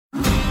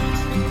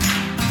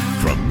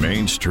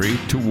Main Street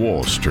to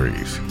Wall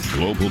Street,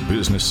 global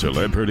business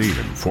celebrity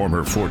and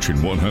former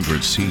Fortune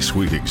 100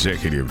 C-suite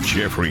executive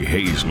Jeffrey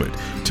Hayzlett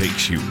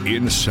takes you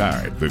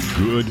inside the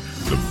good,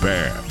 the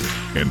bad,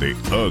 and the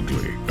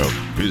ugly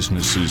of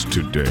businesses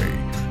today.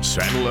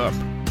 Saddle up.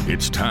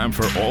 It's time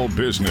for All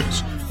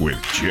Business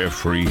with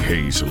Jeffrey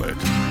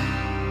Hayzlett.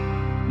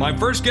 My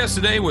first guest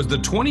today was the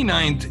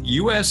 29th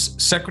U.S.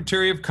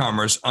 Secretary of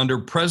Commerce under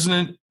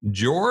President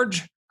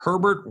George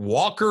Herbert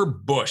Walker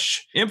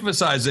Bush,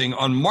 emphasizing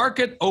on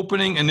market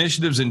opening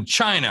initiatives in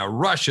China,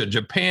 Russia,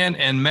 Japan,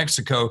 and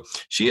Mexico.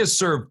 She has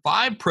served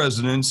 5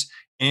 presidents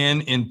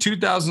and in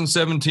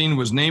 2017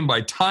 was named by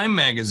Time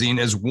magazine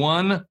as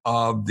one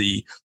of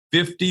the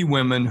 50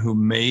 women who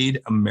made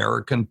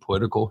American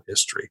political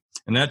history.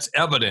 And that's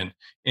evident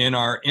in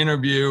our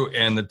interview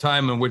and the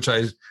time in which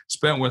I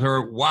spent with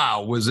her.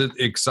 Wow, was it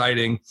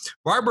exciting.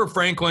 Barbara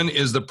Franklin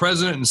is the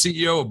president and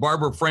CEO of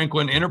Barbara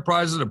Franklin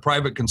Enterprises, a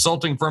private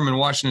consulting firm in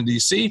Washington,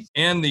 D.C.,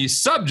 and the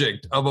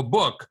subject of a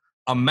book,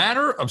 A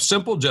Matter of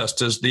Simple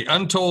Justice, The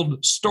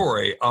Untold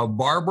Story of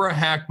Barbara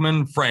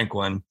Hackman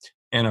Franklin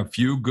and a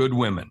Few Good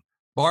Women.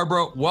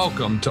 Barbara,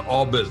 welcome to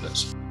All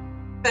Business.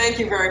 Thank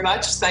you very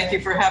much. Thank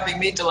you for having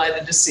me.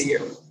 Delighted to see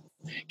you.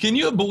 Can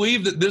you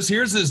believe that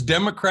here's this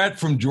Democrat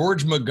from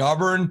George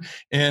McGovern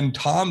and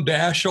Tom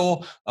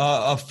Daschle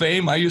of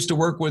fame? I used to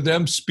work with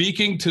them,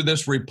 speaking to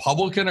this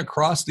Republican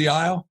across the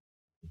aisle.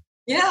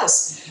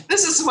 Yes,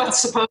 this is what's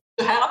supposed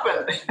to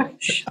happen.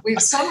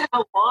 We've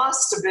somehow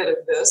lost a bit of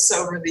this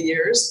over the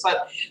years,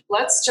 but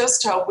let's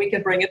just hope we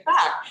can bring it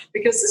back,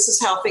 because this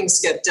is how things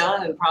get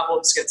done and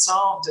problems get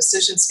solved,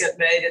 decisions get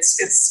made.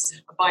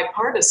 It's a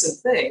bipartisan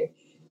thing.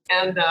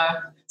 And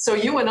so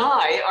you and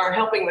I are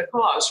helping the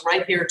cause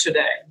right here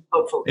today,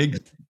 hopefully.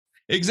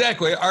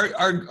 Exactly.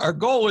 Our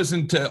goal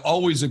isn't to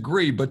always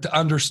agree, but to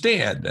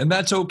understand. And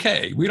that's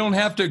okay. We don't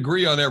have to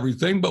agree on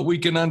everything, but we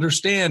can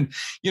understand.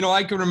 You know,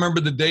 I can remember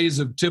the days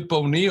of Tip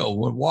O'Neill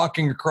when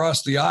walking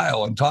across the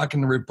aisle and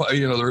talking to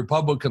the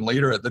Republican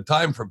leader at the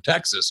time from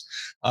Texas,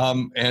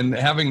 and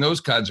having those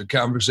kinds of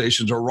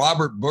conversations. Or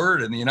Robert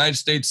Byrd in the United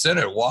States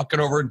Senate walking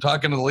over and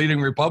talking to the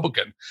leading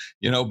Republican,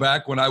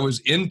 back when I was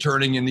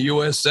interning in the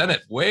U.S.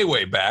 Senate,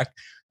 way back.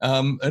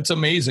 It's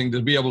amazing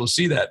to be able to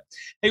see that.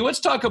 Hey,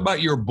 let's talk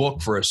about your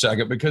book for a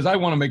second, because I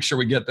want to make sure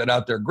we get that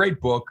out there. Great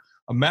book,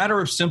 A Matter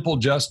of Simple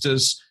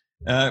Justice.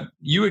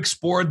 You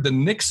explored the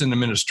Nixon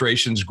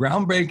administration's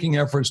groundbreaking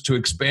efforts to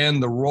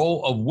expand the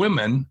role of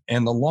women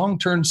and the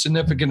long-term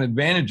significant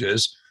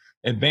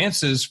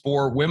advances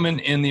for women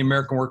in the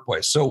American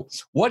workplace. So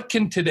what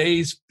can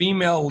today's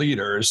female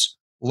leaders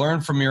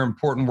learn from your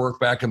important work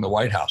back in the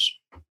White House?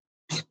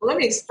 Let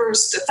me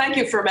first thank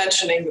you for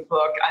mentioning the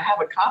book. I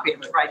have a copy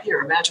of it right here.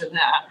 Imagine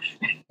that.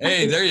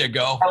 Hey, there you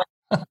go.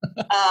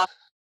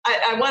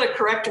 I want to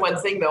correct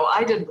one thing, though.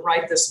 I didn't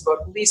write this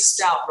book. Lee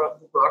Stout wrote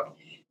the book.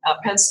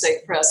 Penn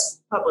State Press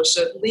published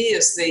it. Lee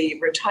is the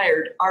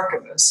retired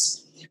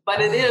archivist.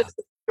 But it is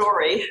a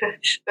story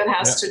that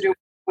has to do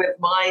with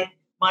my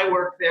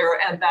work there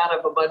and that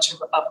of a bunch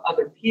of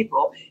other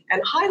people,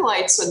 and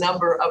highlights a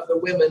number of the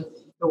women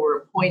who were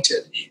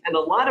appointed. And a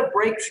lot of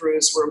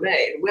breakthroughs were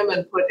made.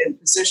 Women put in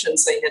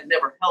positions they had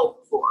never held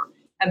before,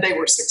 and they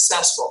were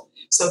successful.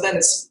 So then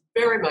it's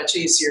very much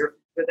easier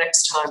the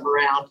next time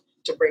around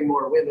to bring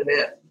more women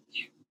in.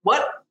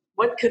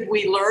 What could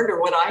we learn,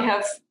 or what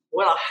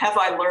have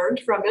I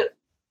learned from it?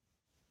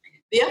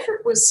 The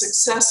effort was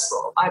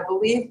successful, I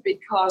believe,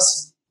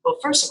 because, well,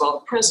 first of all,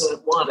 the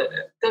president wanted it.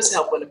 It does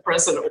help when the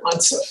president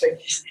wants something.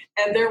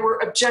 And there were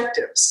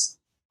objectives.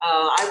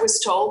 I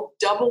was told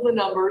double the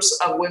numbers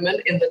of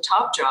women in the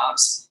top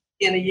jobs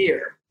in a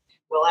year.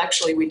 Well,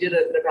 actually, we did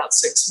it in about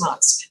 6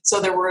 months. So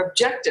there were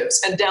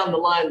objectives, and down the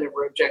line, there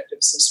were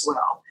objectives as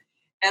well.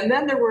 And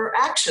then there were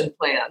action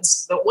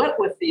plans that went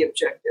with the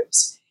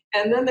objectives.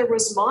 And then there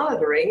was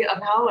monitoring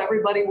of how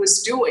everybody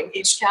was doing,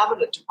 each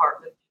cabinet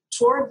department,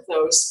 toward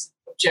those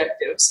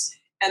objectives.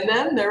 And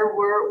then there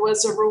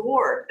was a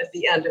reward at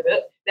the end of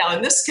it. Now,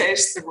 in this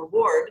case, the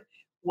reward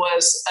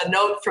was a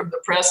note from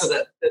the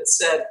president that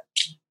said,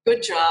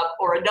 good job,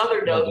 or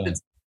another note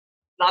that's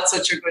not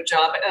such a good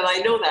job. And I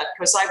know that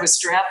because I was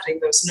drafting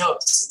those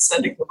notes and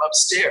sending them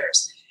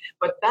upstairs.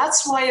 But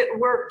that's why it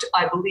worked,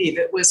 I believe.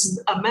 It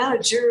was a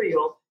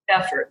managerial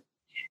effort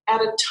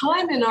at a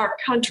time in our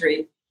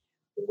country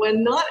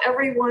when not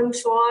everyone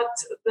thought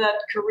that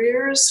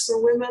careers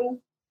for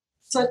women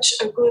such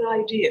a good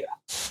idea.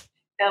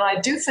 And I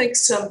do think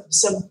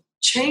some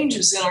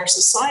changes in our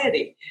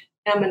society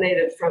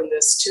emanated from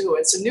this too.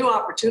 And some new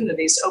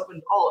opportunities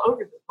opened all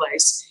over the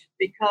place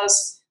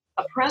because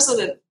a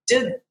president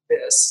did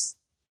this.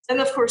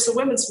 And of course, the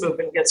women's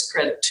movement gets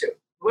credit too.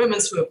 The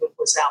women's movement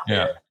was out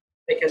there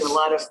making a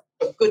lot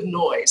of good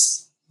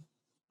noise.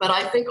 But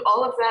I think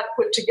all of that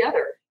put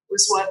together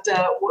was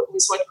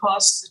what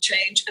caused the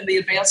change and the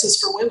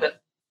advances for women.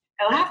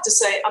 And I have to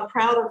say, I'm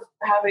proud of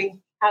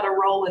having had a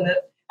role in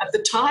it. At the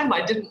time,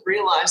 I didn't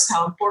realize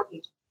how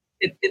important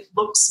it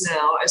looks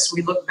now as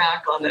we look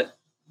back on it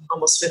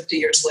almost 50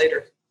 years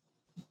later.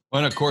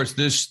 Well, and of course,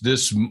 this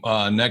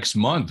next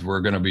month,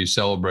 we're going to be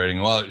celebrating,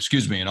 in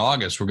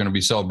August, we're going to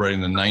be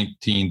celebrating the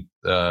 19th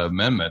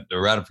Amendment, the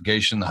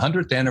ratification, the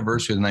 100th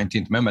anniversary of the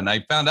 19th Amendment.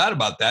 And I found out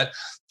about that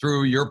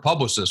through your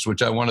publicist,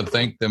 which I want to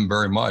thank them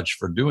very much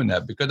for doing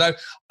that, because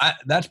I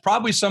that's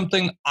probably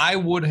something I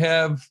would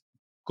have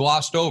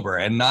glossed over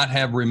and not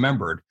have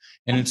remembered.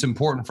 And it's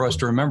important for us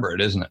to remember it,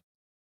 isn't it?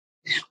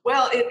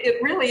 Well,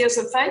 it really is.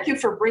 And thank you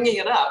for bringing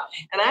it up.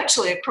 And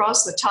actually,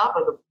 across the top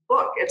of the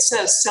book, it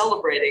says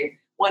celebrating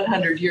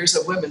 100 years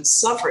of women's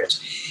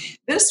suffrage.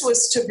 This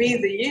was to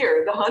be the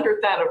year, the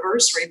 100th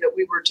anniversary, that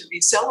we were to be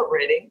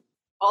celebrating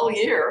all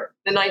year,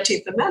 the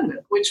 19th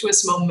Amendment, which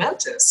was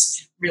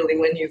momentous, really,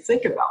 when you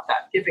think about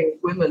that, giving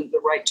women the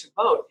right to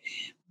vote.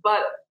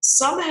 But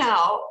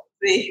somehow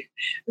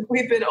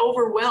we've been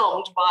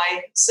overwhelmed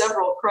by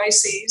several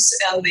crises,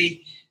 and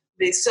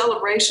the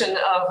celebration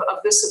of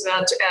this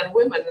event and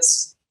women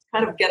is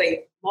kind of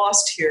getting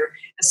lost here.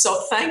 And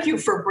so thank you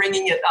for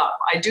bringing it up.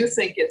 I do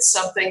think it's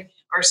something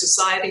our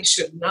society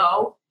should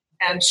know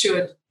and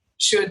should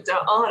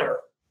honor.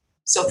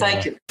 So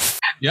thank you.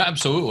 Yeah,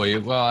 absolutely.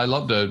 Well, I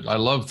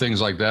love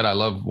things like that. I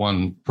love,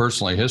 one,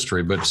 personally,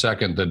 history, but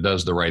second, that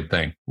does the right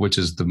thing, which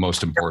is the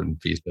most important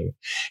piece of it.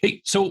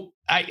 Hey, so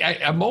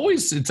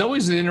it's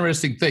always an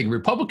interesting thing.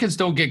 Republicans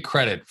don't get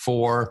credit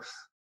for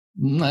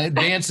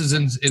advances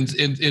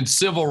in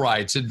civil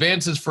rights,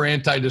 advances for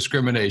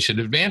anti-discrimination,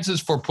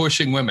 advances for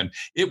pushing women.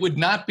 It would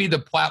not be the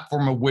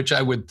platform of which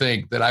I would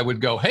think that I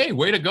would go, hey,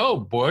 way to go,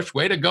 Bush,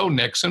 way to go,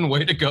 Nixon,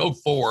 way to go,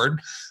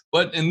 Ford.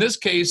 But in this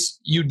case,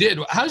 you did.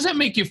 How does that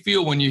make you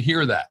feel when you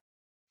hear that?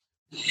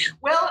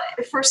 Well,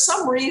 for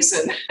some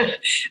reason,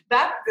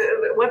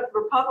 what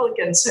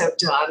Republicans have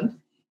done,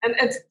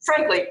 and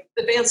frankly,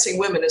 advancing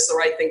women is the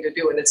right thing to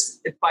do, and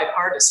it's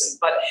bipartisan.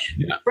 But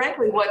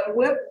frankly, what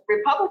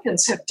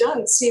Republicans have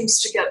done seems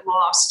to get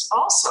lost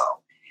also.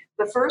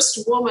 The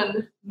first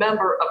woman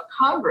member of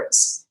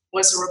Congress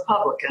was a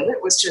Republican.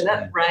 It was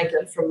Jeanette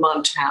Rankin from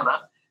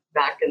Montana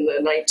back in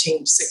the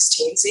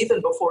 1916s,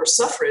 even before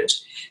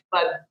suffrage.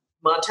 But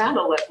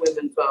Montana let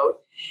women vote.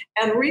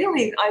 And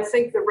really, I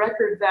think the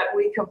record that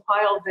we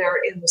compiled there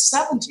in the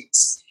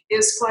 70s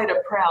is quite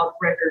a proud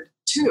record,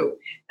 too.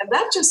 And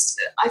that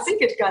I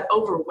think it got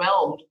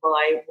overwhelmed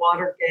by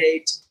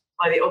Watergate,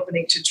 by the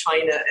opening to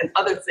China, and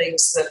other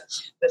things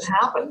that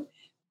happened.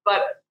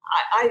 But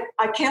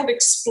I can't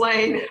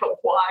explain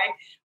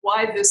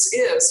why this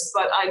is,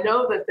 but I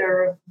know that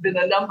there have been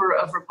a number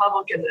of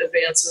Republican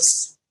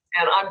advances,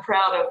 and I'm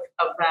proud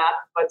of that.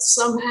 But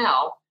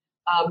somehow,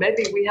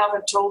 maybe we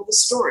haven't told the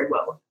story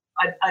well.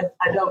 I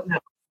don't know.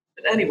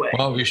 But anyway.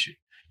 Well,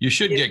 you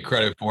should get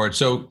credit for it.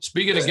 So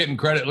speaking of getting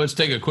credit, let's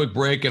take a quick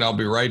break, and I'll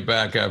be right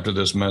back after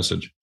this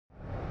message.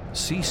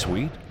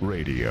 C-Suite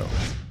Radio.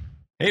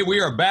 Hey,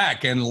 we are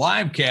back and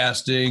live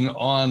casting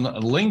on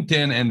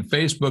LinkedIn and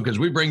Facebook as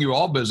we bring you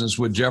All Business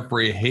with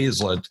Jeffrey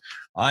Hayzlett.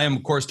 I am,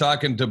 of course,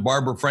 talking to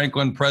Barbara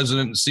Franklin,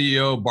 President and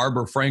CEO of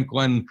Barbara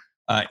Franklin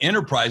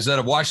Enterprise out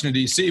of Washington,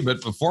 D.C.,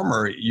 but the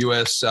former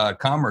U.S.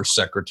 Commerce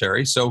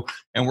Secretary.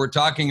 And we're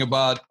talking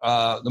about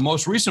the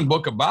most recent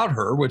book about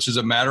her, which is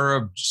A Matter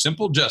of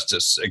Simple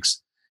Justice.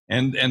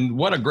 And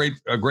what a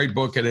great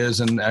book it is,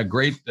 and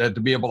great to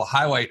be able to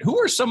highlight. Who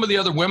are some of the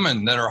other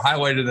women that are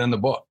highlighted in the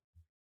book?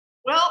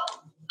 Well,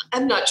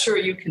 I'm not sure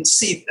you can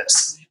see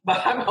this,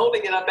 but I'm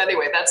holding it up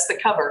anyway. That's the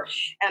cover.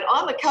 And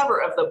on the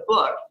cover of the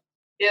book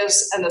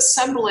is an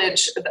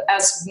assemblage,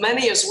 as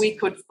many as we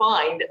could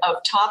find, of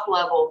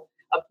top-level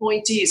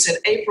appointees in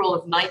April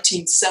of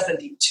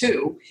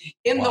 1972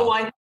 in the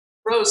White House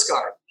Rose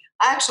Garden.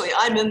 Actually,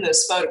 I'm in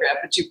this photograph,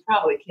 but you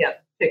probably can't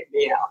pick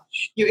me out.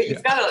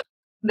 You've got to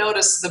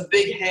notice the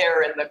big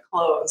hair and the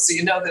clothes. So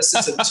you know this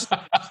isn't.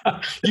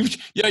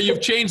 You've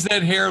changed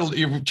that hair.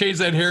 You've changed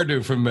that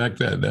hairdo from back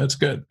then. That's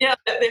good. Yeah,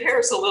 the hair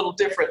is a little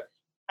different.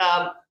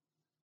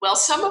 Well,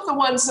 some of the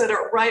ones that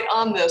are right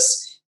on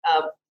this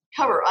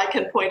cover, I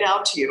can point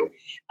out to you.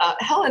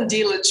 Helen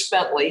Delich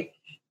Bentley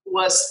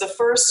was the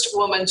first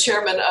woman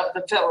chairman of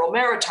the Federal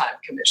Maritime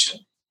Commission.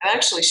 And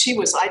actually,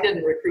 I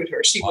didn't recruit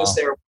her. She was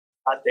there,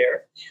 not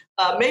there.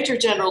 Major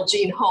General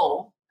Jean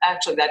Holm,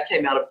 actually that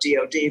came out of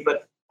DOD,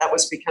 but that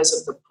was because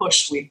of the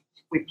push we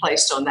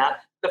placed on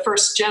that. The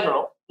first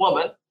general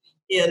woman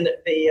in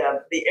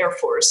the Air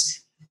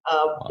Force.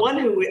 One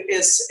who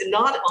is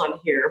not on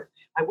here,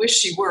 I wish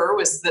she were,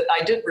 was that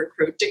I did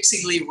recruit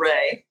Dixie Lee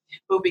Ray,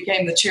 who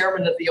became the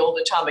chairman of the old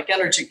Atomic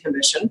Energy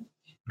Commission.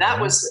 That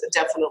was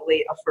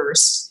definitely a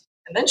first.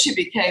 And then she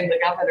became the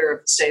governor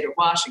of the state of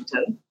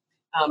Washington.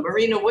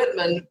 Marina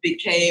Whitman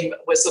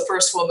was the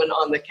first woman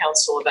on the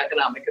Council of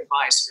Economic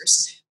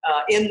Advisors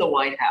in the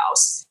White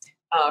House.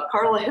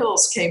 Carla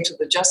Hills came to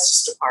the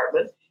Justice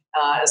Department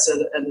as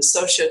an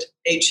associate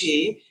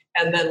AG,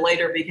 and then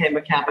later became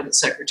a cabinet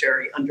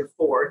secretary under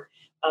Ford.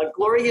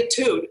 Gloria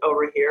Toot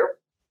over here.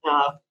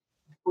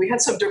 We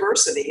had some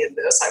diversity in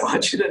this, I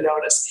want you to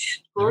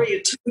notice. Gloria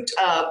Toot,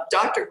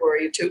 Dr.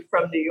 Gloria Toot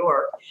from New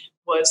York,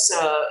 was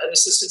an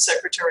assistant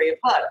secretary of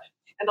HUD.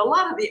 And a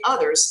lot of the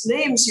others,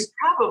 names you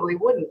probably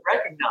wouldn't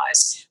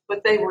recognize,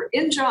 but they were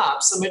in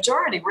jobs. The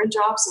majority were in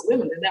jobs that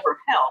women had never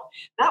held.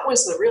 That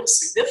was the real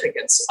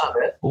significance of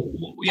it.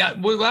 Yeah,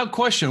 without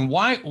question.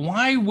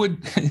 Why would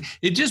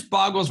it just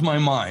boggles my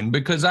mind,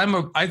 because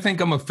I think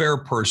I'm a fair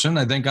person.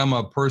 I think I'm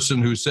a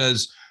person who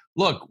says,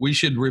 look, we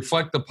should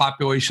reflect the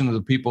population of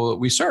the people that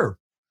we serve.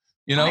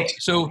 Right.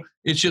 So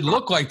it should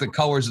look like the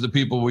colors of the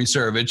people we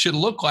serve. It should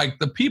look like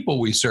the people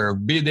we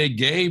serve, be they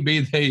gay,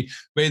 be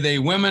they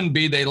women,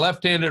 be they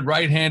left-handed,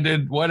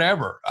 right-handed,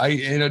 whatever.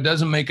 It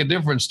doesn't make a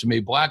difference to me.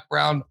 Black,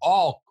 brown,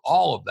 all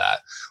of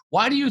that.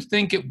 Why do you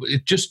think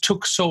it just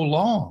took so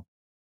long?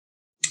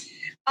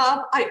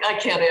 I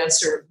can't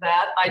answer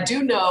that. I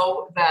do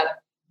know that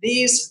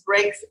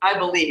I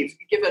believe,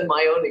 given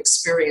my own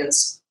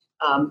experience,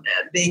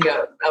 being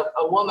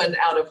a woman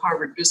out of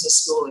Harvard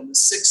Business School in the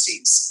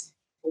 60s,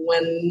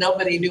 when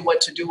nobody knew what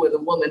to do with a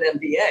woman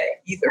MBA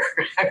either.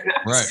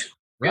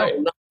 Right.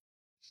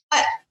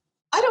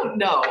 I don't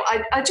know.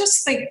 I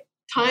just think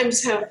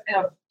times have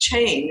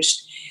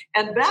changed.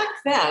 And back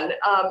then,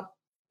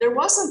 there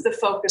wasn't the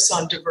focus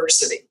on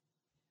diversity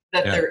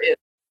that there is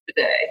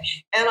today.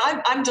 And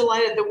I'm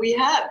delighted that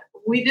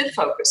we did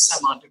focus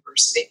some on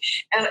diversity.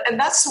 And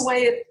that's the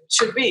way it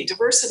should be.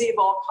 Diversity of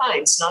all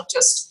kinds, not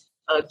just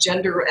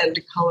gender and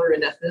color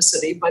and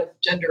ethnicity, but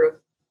gender of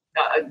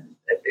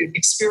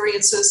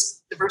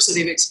experiences,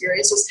 diversity of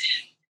experiences.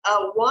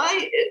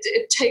 Why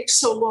it takes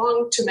so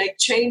long to make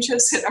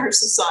changes in our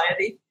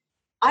society,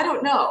 I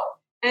don't know.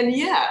 And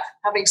yet,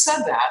 having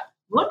said that,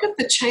 look at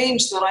the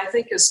change that I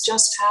think has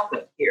just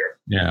happened here.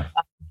 Yeah.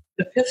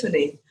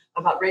 Epiphany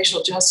about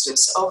racial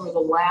justice over the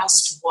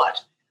last,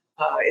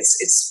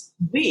 it's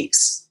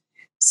weeks.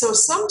 So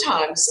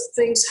sometimes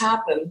things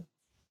happen,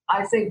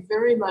 I think,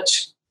 very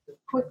much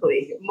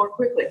more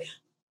quickly.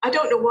 I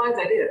don't know why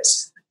that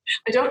is.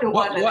 I don't know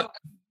why.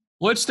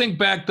 Let's think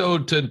back, though,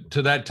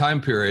 to that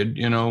time period.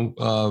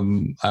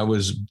 I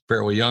was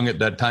fairly young at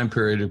that time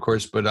period, of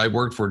course, but I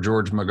worked for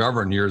George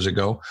McGovern years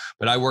ago.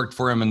 But I worked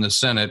for him in the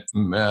Senate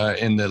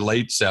in the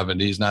late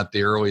 70s, not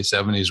the early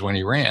 70s when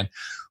he ran.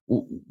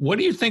 What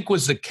do you think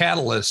was the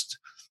catalyst?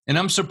 And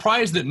I'm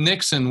surprised that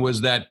Nixon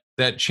was that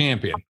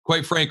champion,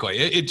 quite frankly.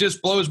 It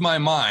just blows my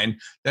mind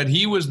that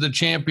he was the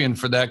champion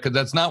for that, because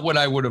that's not what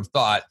I would have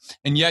thought.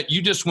 And yet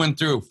you just went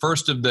through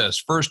first of this,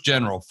 first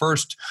general,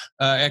 first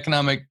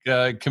economic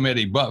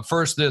committee, but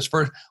first this,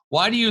 first.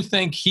 Why do you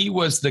think he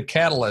was the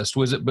catalyst?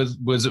 Was it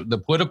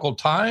the political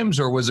times,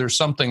 or was there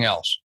something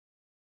else?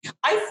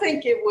 I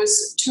think it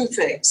was two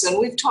things, and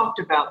we've talked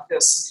about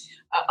this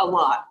a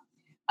lot.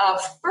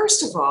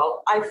 First of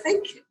all, I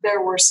think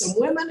there were some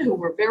women who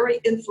were very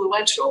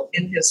influential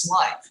in his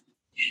life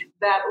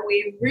that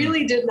we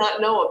really did not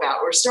know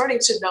about. We're starting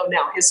to know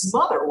now. His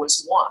mother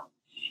was one,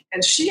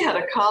 and she had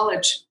a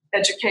college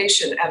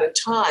education at a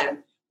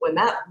time when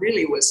that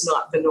really was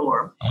not the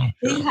norm. Oh,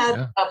 sure. He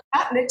had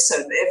Pat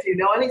Nixon, if you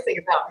know anything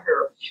about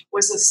her,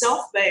 was a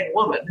self-made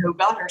woman who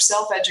got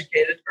herself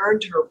educated,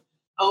 earned her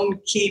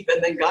own keep,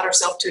 and then got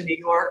herself to New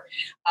York.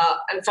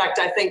 In fact,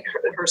 I think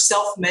her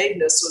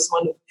self-madeness was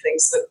one of the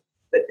things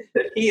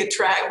that he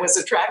was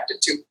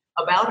attracted to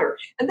about her.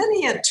 And then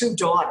he had two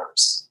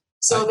daughters.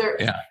 So there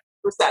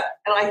was that.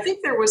 And I think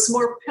there was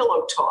more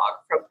pillow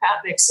talk from Pat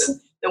Nixon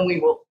than we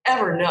will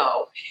ever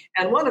know.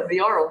 And one of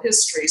the oral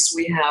histories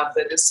we have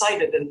that is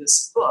cited in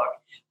this book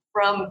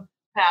from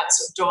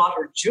Pat's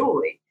daughter,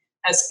 Julie,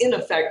 has in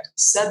effect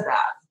said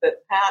that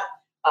Pat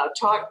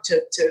talked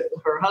to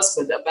her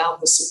husband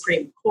about the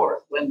Supreme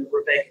Court when there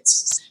were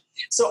vacancies.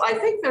 So I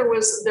think there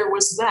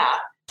was that.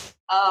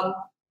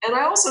 And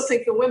I also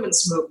think the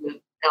women's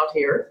movement out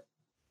here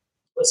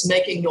was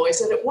making noise.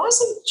 And it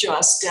wasn't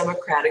just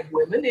Democratic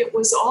women. It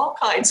was all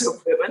kinds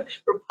of women,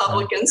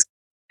 Republicans.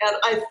 And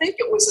I think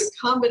it was a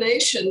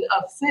combination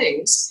of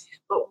things.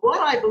 But what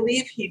I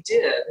believe he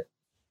did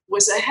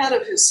was ahead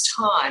of his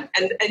time.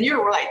 And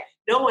you're right.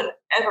 No one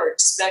ever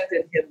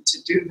expected him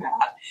to do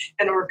that.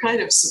 And we're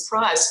kind of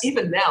surprised.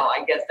 Even now,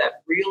 I get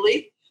that.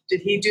 Really?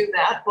 Did he do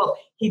that? Well,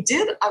 he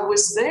did. I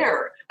was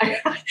there.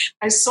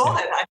 I saw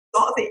it. I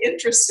saw the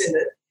interest in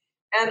it.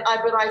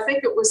 But I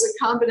think it was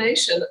a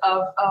combination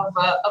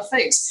of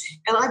things.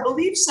 And I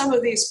believe some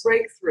of these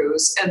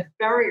breakthroughs and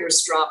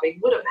barriers dropping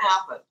would have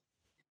happened.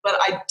 But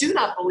I do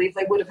not believe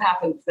they would have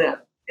happened then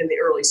in the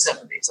early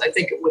 70s. I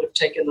think it would have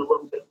taken a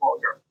little bit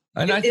longer.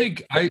 And I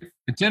think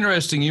it's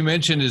interesting you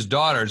mentioned his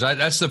daughters.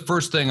 That's the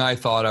first thing I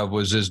thought of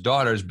was his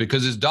daughters,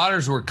 because his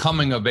daughters were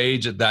coming of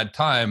age at that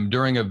time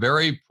during a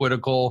very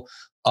political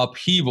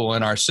upheaval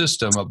in our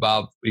system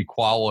about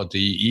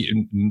equality,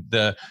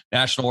 the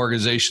National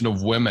Organization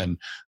of Women,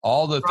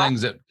 all the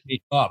things that came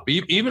up.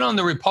 Even on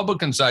the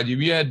Republican side,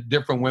 you had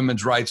different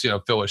women's rights,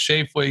 Phyllis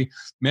Schlafly,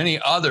 many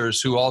others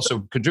who also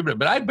contributed.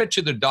 But I bet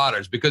you the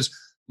daughters, because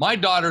my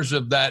daughter's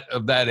of that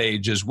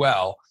age as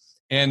well.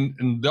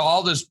 And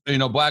all this,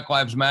 Black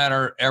Lives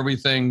Matter,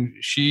 everything,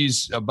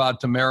 she's about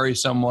to marry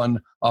someone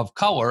of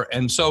color.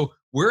 And so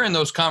we're in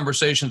those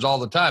conversations all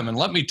the time. And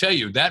let me tell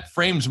you, that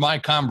frames my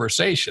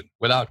conversation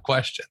without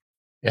question.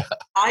 Yeah.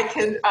 I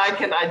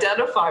can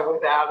identify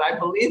with that.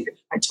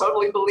 I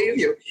totally believe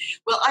you.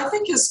 Well, I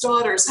think his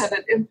daughters had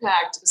an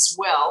impact as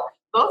well,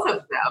 both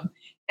of them.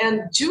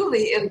 And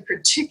Julie in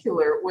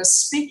particular was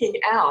speaking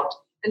out,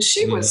 and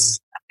she was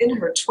in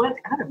her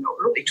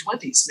early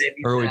 20s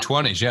maybe. Early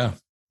 20s, yeah.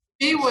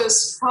 She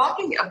was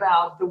talking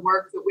about the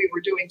work that we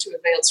were doing to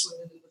advance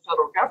women in the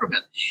federal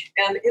government.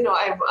 And,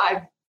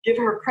 I give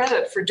her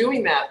credit for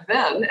doing that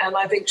then, and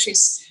I think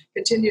she's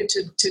continued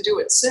to do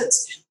it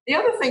since. The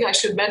other thing I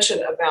should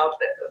mention about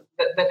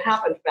that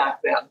happened back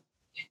then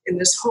in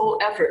this whole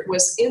effort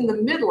was in the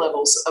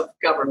mid-levels of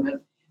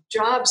government,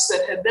 jobs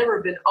that had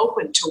never been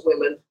open to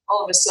women.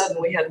 All of a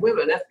sudden, we had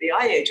women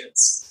FBI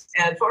agents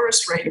and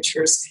forest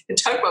rangers and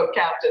tugboat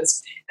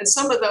captains, and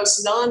some of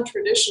those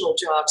non-traditional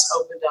jobs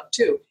opened up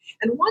too.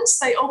 And once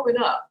they open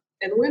up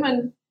and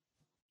women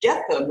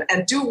get them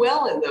and do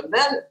well in them,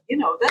 then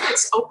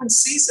it's open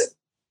season.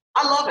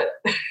 I love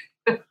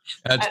it.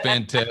 That's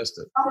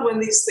fantastic. I love when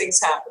these things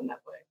happen that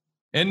way.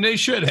 And they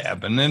should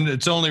happen, and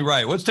it's only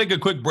right. Let's take a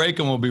quick break,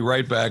 and we'll be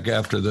right back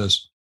after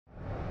this.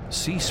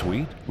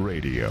 C-Suite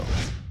Radio.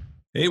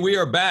 Hey, we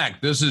are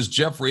back. This is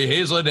Jeffrey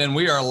Hazlett, and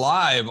we are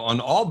live on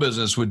All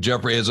Business with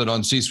Jeffrey Hazlett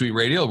on C-Suite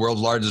Radio, the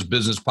world's largest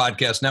business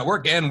podcast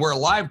network, and we're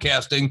live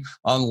casting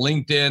on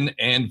LinkedIn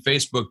and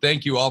Facebook.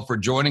 Thank you all for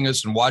joining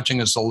us and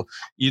watching us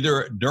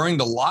either during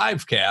the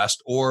live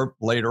cast or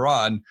later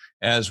on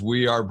as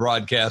we are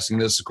broadcasting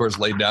this, of course,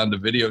 laid down to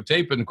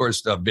videotape. And, of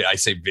course, I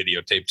say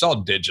videotape. It's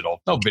all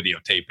digital. No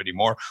videotape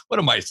anymore. What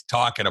am I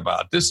talking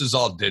about? This is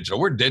all digital.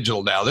 We're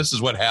digital now. This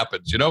is what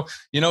happens,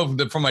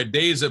 from my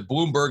days at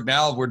Bloomberg,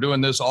 now we're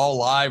doing this all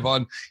live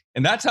on.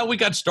 And that's how we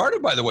got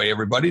started, by the way,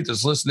 everybody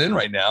just listening in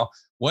right now.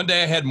 One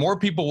day I had more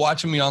people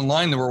watching me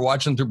online than were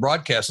watching through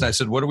broadcast. And I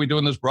said, what are we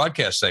doing this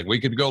broadcast thing? We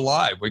could go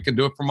live. We could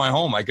do it from my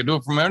home. I could do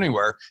it from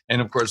anywhere.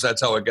 And of course,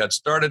 that's how it got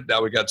started.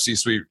 Now we got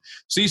C-Suite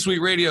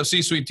Radio,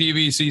 C-Suite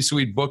TV,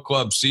 C-Suite Book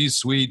Club,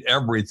 C-Suite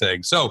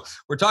everything. So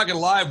we're talking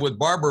live with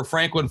Barbara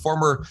Franklin,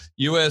 former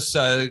U.S.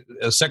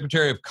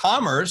 Secretary of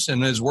Commerce,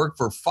 and has worked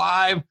for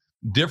 5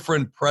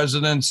 different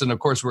presidents. And of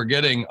course, we're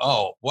getting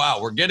a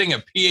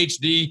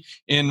PhD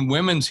in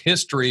women's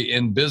history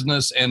in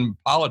business and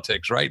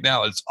politics right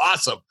now. It's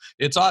awesome.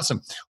 It's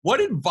awesome. What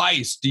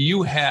advice do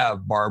you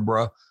have,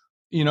 Barbara?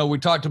 We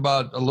talked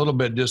about a little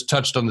bit, just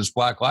touched on this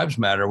Black Lives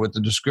Matter with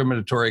the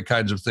discriminatory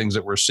kinds of things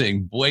that we're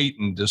seeing,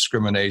 blatant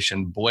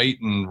discrimination,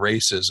 blatant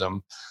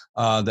racism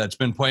that's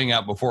been playing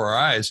out before our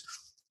eyes.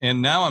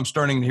 And now I'm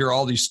starting to hear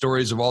all these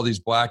stories of all these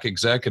Black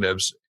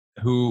executives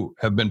who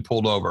have been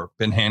pulled over,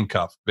 been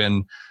handcuffed,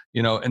 and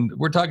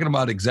we're talking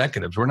about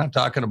executives. We're not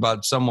talking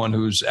about someone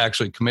who's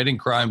actually committing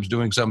crimes,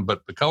 doing something,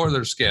 but the color of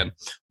their skin.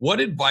 What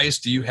advice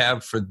do you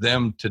have for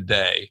them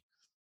today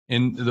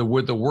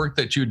with the work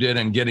that you did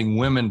in getting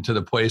women to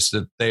the place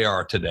that they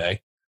are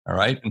today? All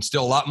right. And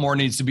still a lot more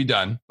needs to be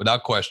done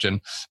without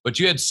question, but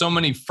you had so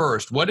many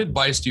first. What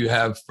advice do you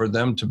have for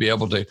them to be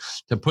able to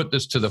put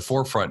this to the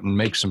forefront and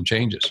make some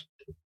changes?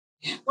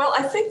 Well,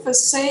 I think the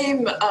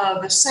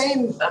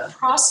same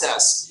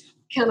process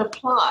can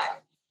apply,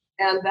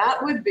 and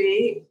that would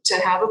be to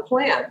have a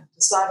plan,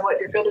 decide what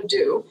you're going to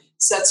do,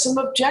 set some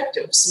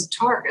objectives, some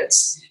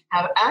targets,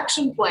 have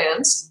action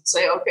plans,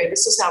 say, okay,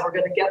 this is how we're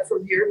going to get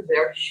from here to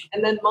there,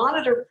 and then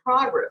monitor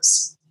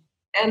progress,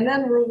 and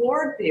then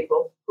reward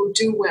people who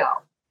do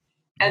well,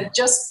 and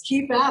just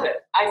keep at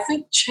it. I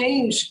think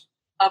change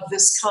of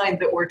this kind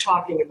that we're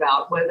talking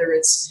about, whether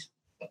it's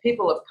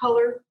people of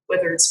color,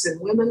 whether it's been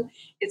women,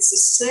 it's the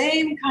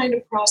same kind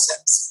of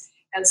process.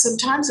 And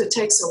sometimes it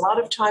takes a lot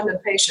of time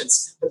and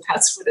patience, but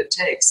that's what it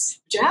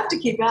takes. But you have to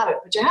keep at it,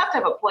 but you have to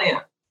have a plan.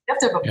 You have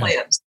to have a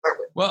plan to start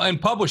with. Well,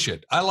 and publish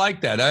it. I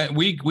like that.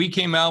 We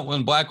came out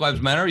when Black Lives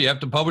Matter. You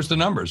have to publish the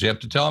numbers. You have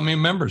to tell how many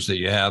members that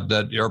you have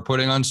that you're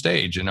putting on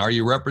stage. And are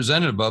you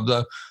representative of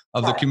the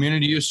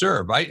community you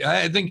serve?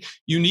 I think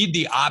you need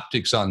the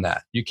optics on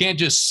that. You can't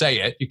just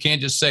say it. You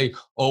can't just say,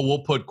 oh,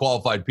 we'll put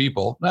qualified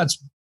people.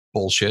 That's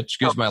bullshit.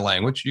 Excuse my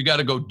language. You got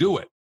to go do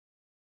it.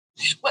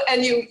 Well,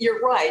 and you're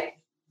right.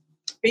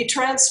 Be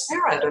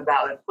transparent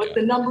about it. Put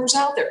the numbers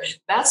out there.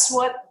 That's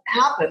what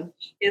happened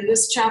in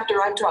this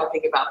chapter I'm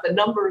talking about. The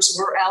numbers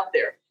were out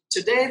there.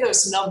 Today,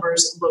 those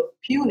numbers look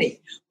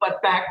puny,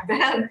 but back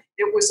then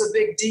it was a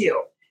big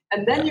deal.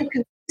 And then you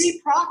can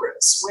see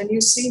progress when you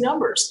see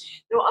numbers.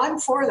 I'm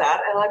for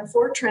that, and I'm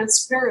for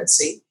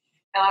transparency,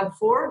 and I'm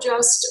for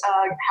just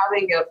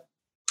having a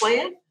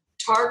plan,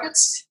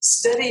 targets,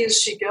 steady as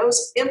she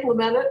goes,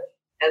 implement it,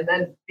 and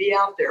then be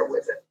out there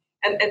with it.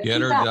 And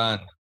get her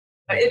done.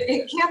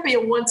 It can't be a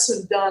once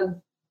and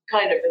done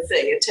kind of a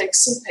thing. It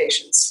takes some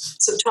patience.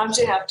 Sometimes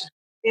you have to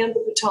hand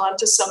the baton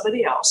to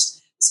somebody else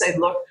and say,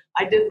 look,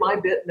 I did my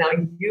bit. Now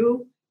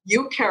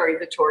you carry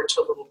the torch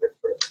a little bit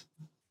further.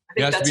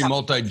 It has to be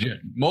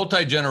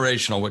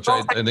multi-generational, which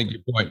I think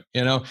your point,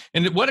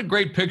 and what a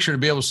great picture to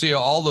be able to see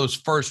all those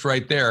first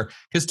right there.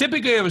 Because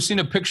typically I've seen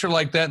a picture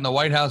like that in the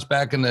White House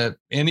back in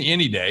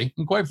any day.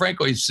 And quite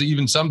frankly,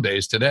 even some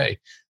days today,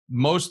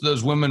 most of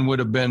those women would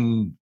have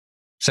been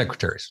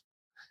secretaries.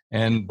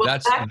 And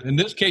that's, in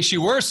this case,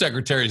 you were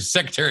Secretary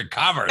of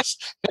Commerce.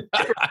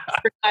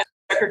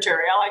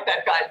 Secretary, I like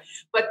that guy.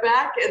 But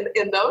back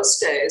in those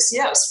days,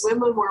 yes,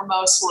 women were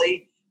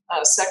mostly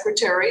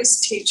secretaries,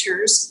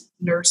 teachers,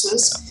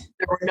 nurses.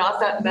 There were not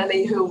that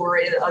many who were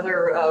in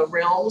other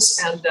realms.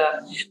 And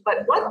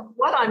but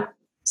what I'm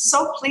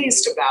so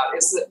pleased about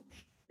is that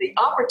the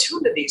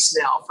opportunities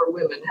now for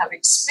women have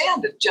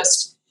expanded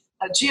just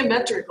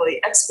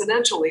geometrically,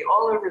 exponentially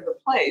all over the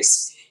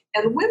place.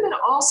 And women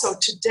also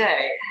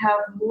today have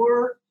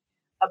more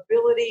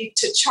ability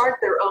to chart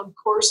their own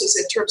courses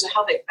in terms of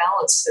how they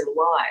balance their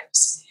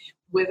lives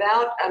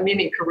without,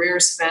 meaning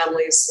careers,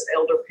 families,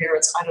 elder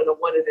parents, I don't know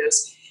what it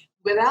is,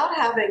 without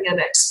having an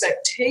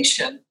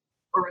expectation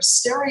or a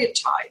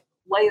stereotype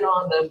laid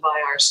on them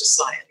by our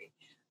society.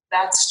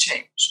 That's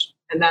changed.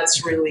 And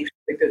that's really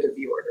the good of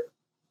the order.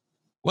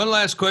 One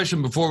last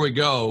question before we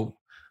go.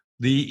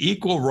 The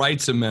Equal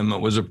Rights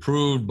Amendment was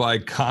approved by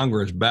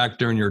Congress back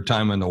during your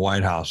time in the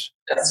White House.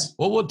 Yes.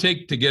 What will it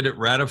take to get it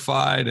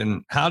ratified,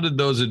 and how did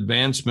those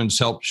advancements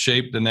help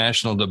shape the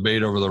national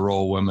debate over the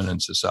role of women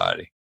in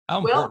society? How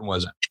important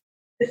was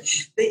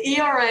it? The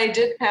ERA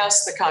did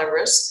pass the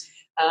Congress.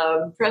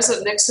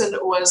 President Nixon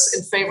was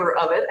in favor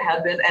of it,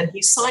 had been, and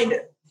he signed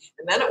it.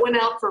 And then it went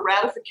out for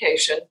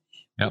ratification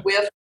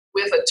with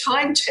a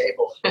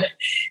timetable. And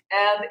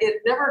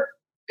it never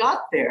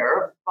got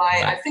there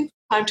by, I think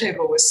the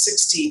timetable was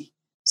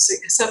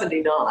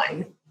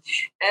 79.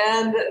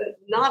 And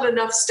not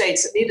enough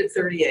states, it needed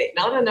 38,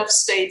 not enough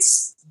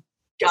states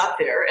got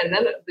there. And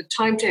then the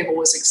timetable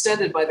was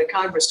extended by the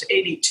Congress to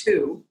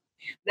 82.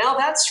 Now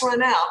that's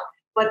run out,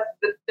 but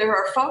there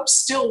are folks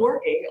still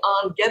working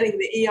on getting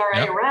the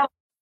ERA around.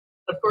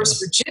 Of course,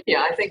 Virginia,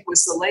 I think,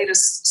 was the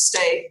latest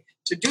state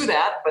to do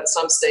that, but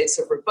some states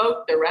have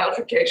revoked their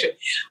ratification.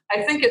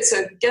 I think it's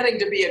getting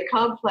to be a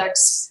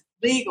complex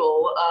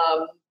legal,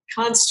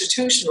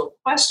 constitutional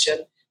question,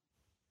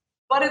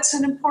 but it's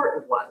an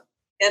important one.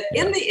 And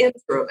in the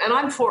interim, and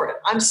I'm for it,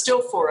 I'm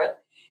still for it,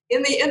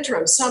 in the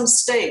interim, some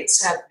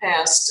states have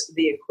passed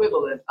the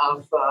equivalent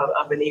of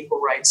an Equal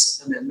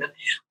Rights Amendment.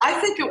 I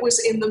think it was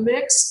in the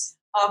mix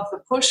of the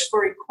push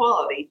for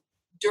equality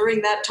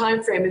during that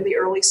time frame in the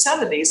early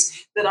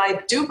 70s that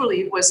I do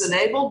believe was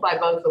enabled by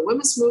both the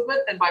women's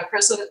movement and by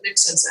President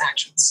Nixon's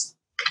actions.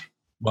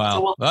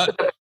 Wow.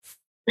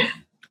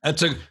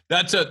 That's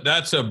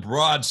a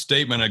broad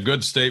statement, a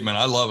good statement.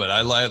 I love it.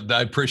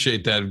 I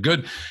appreciate that.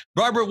 Good.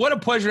 Barbara, what a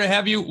pleasure to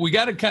have you. We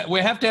have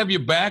to have you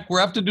back. We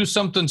have to do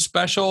something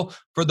special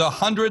for the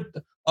 100th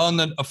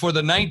for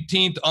the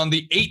 19th on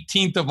the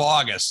 18th of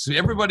August.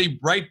 Everybody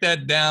write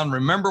that down.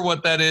 Remember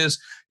what that is.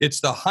 It's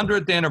the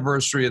 100th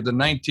anniversary of the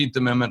 19th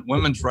Amendment,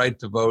 women's right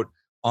to vote,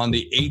 on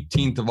the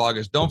 18th of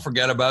August. Don't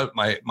forget about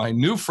it. My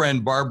new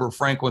friend, Barbara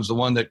Franklin's the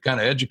one that kind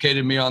of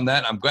educated me on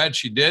that. I'm glad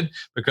she did,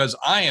 because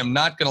I am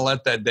not going to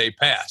let that day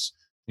pass.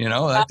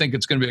 I think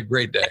it's going to be a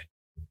great day.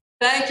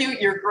 Thank you.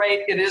 You're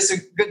great. It is a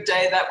good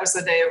day. That was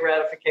the day of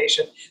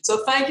ratification.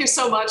 So thank you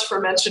so much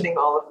for mentioning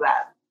all of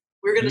that.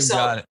 We're going to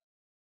celebrate.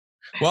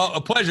 Well,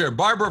 a pleasure.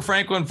 Barbara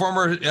Franklin,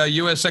 former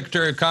U.S.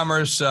 Secretary of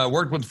Commerce,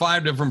 worked with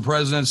 5 different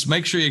presidents.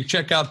 Make sure you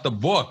check out the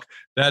book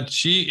that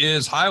she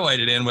is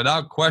highlighted in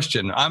without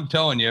question. I'm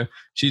telling you,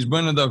 she's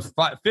one of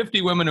the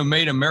 50 women who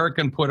made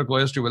American political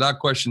history. Without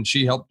question,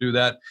 she helped do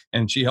that,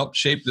 and she helped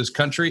shape this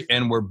country,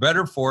 and we're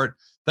better for it.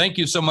 Thank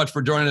you so much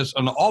for joining us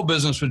on All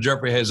Business with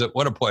Jeffrey Hazlett.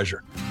 What a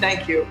pleasure.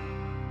 Thank you.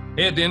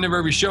 Hey, at the end of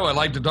every show, I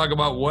like to talk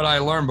about what I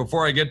learned.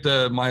 Before I get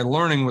to my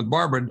learning with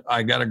Barbara,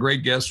 I got a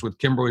great guest with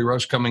Kimberly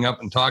Roush coming up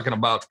and talking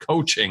about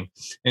coaching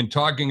and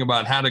talking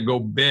about how to go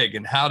big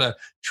and how to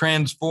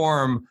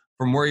transform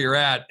from where you're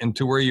at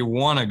into where you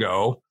want to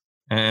go.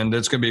 And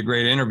it's going to be a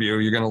great interview.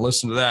 You're going to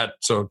listen to that.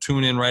 So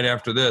tune in right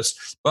after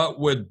this. But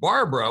with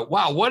Barbara,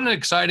 wow, what an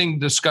exciting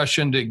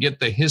discussion to get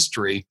the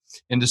history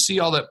and to see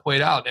all that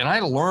played out. And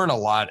I learn a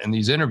lot in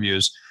these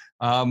interviews.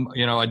 I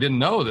didn't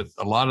know that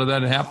a lot of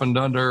that happened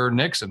under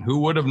Nixon. Who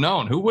would have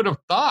known? Who would have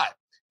thought?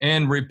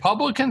 And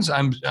Republicans,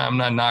 I'm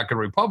not knocking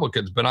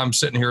Republicans, but I'm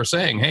sitting here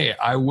saying, hey,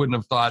 I wouldn't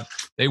have thought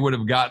they would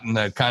have gotten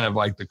the kind of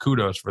like the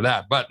kudos for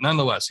that. But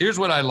nonetheless, here's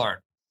what I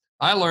learned.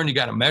 I learned you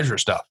got to measure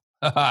stuff.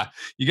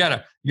 You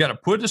got to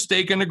put a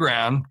stake in the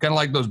ground, kind of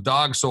like those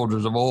dog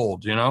soldiers of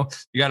old. You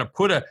got to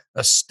put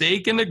a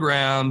stake in the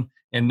ground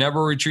and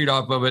never retreat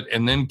off of it,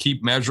 and then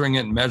keep measuring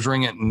it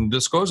and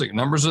disclosing it.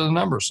 Numbers are the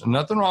numbers, and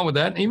nothing wrong with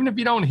that. Even if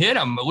you don't hit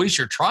them, at least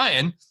you're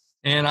trying.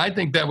 And I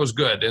think that was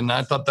good, and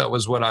I thought that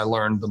was what I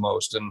learned the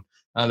most. And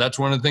that's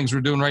one of the things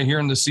we're doing right here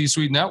in the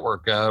C-Suite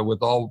Network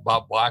with all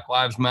about Black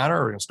Lives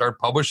Matter. We're going to start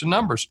publishing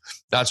numbers.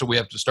 That's what we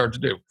have to start to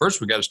do. First,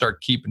 we got to start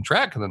keeping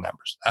track of the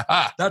numbers.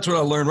 That's what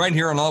I learned right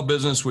here on All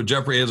Business with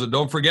Jeffrey Hazlett.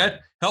 Don't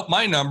forget, help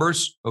my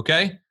numbers,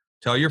 okay?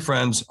 Tell your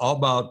friends all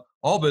about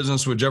All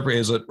Business with Jeffrey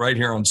Hazlett right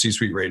here on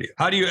C-Suite Radio.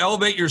 How do you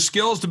elevate your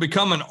skills to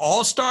become an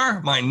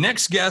all-star? My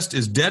next guest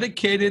is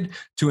dedicated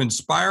to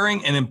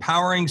inspiring and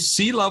empowering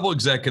C-level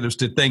executives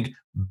to think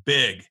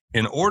big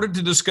in order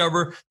to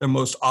discover their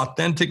most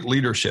authentic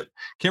leadership.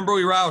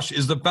 Kimberly Roush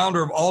is the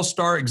founder of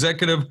All-Star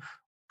Executive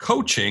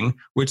Coaching,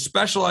 which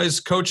specializes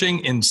coaching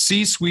in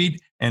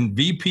C-suite and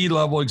VP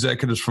level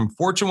executives from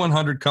Fortune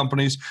 100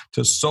 companies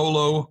to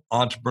solo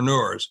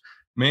entrepreneurs.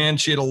 Man,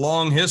 she had a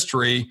long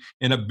history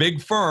in a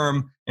big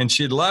firm, and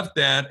she had left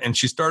that, and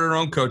she started her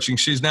own coaching.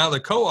 She's now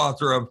the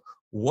co-author of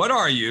What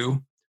Are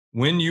You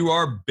When You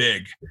Are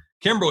Big?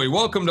 Kimberly,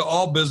 welcome to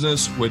All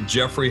Business with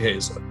Jeffrey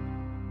Hazlett.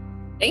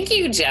 Thank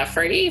you,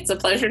 Jeffrey. It's a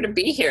pleasure to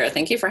be here.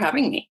 Thank you for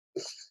having me.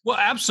 Well,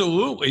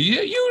 absolutely.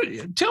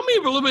 You tell me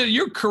a little bit of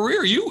your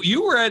career.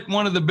 You were at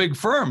one of the big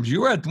firms.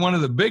 You were at one of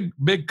the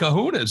big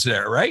kahunas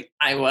there, right?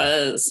 I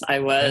was.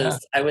 Yeah.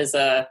 I was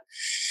a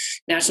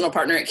national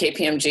partner at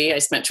KPMG. I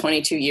spent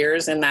 22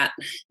 years in that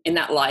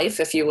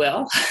life, if you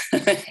will.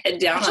 Head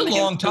down. That's a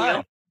long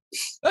time.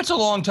 That's a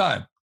long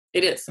time.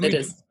 It is. It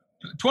is.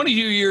 22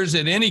 years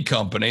at any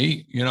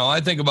company. I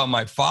think about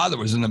my father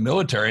was in the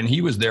military, and he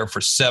was there for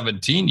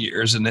 17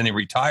 years, and then he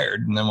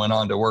retired and then went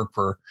on to work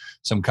for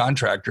some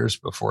contractors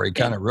before he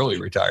kind of really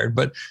retired.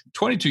 But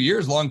 22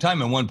 years, long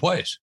time in one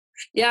place.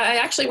 Yeah, I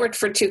actually worked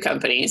for two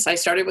companies. I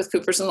started with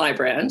Coopers &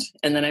 Lybrand,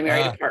 and then I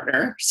married a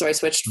partner, so I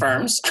switched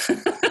firms.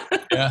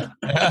 Yeah,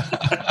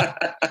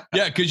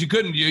 because you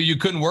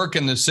couldn't work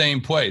in the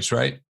same place,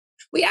 right?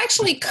 We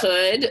actually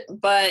could,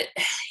 but,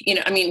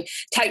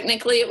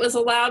 technically it was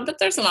allowed, but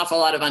there's an awful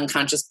lot of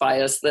unconscious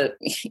bias that,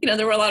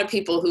 there were a lot of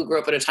people who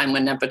grew up at a time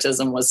when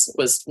nepotism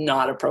was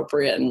not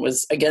appropriate and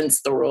was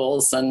against the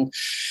rules. And,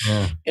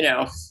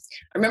 I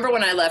remember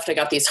when I left, I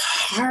got these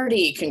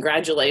hearty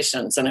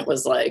congratulations, and it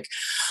was like,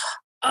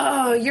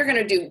 oh, you're going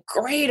to do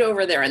great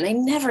over there. And they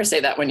never say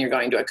that when you're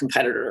going to a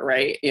competitor,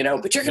 right?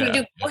 But you're going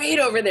to do great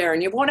over there,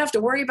 and you won't have to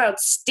worry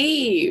about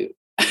Steve.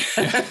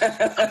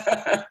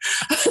 I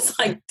was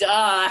like,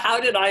 duh, how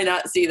did I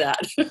not see that?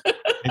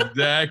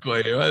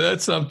 Exactly. Well,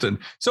 that's something.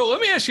 So let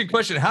me ask you a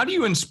question. How do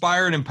you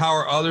inspire and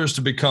empower others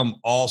to become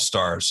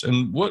all-stars?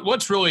 And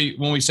what's really,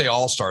 when we say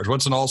all-stars,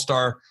 what's an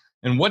all-star,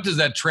 and what does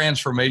that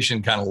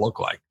transformation kind of look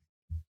like?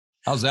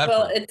 How's that?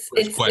 Well,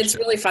 it's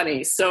really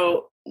funny.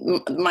 So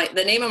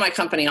the name of my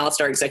company,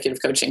 All-Star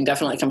Executive Coaching,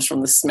 definitely comes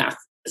from the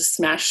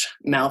Smash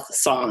Mouth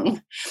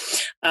song.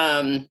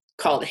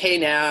 Called Hey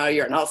Now,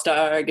 You're an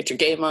All-Star, Get Your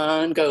Game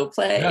On, Go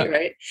Play,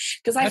 right?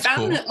 Because I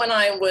found that when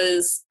I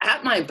was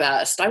at my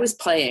best, I was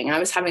playing, I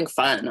was having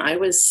fun.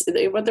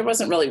 There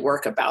wasn't really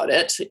work about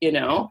it,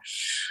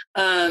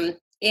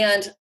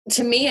 And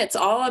to me, it's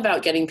all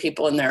about getting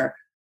people in their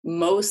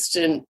most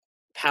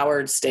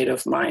empowered state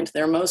of mind,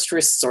 their most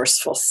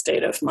resourceful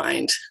state of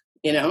mind,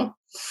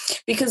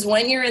 Because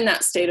when you're in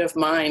that state of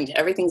mind,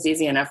 everything's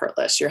easy and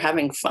effortless. You're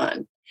having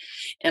fun.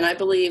 And I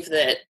believe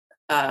that,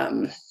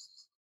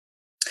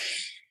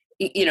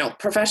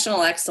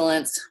 professional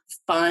excellence,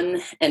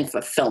 fun, and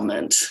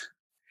fulfillment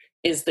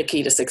is the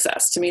key to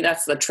success. To me,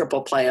 that's the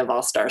triple play of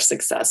all-star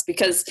success,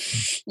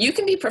 because you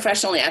can be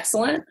professionally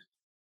excellent,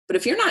 but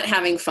if you're not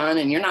having fun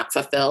and you're not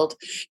fulfilled,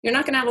 you're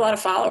not going to have a lot of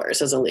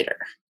followers as a leader.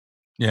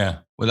 Yeah,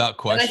 without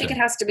question. And I think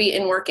it has to be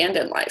in work and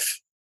in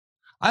life.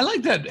 I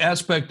like that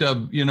aspect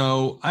of,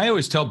 I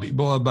always tell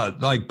people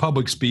about like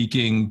public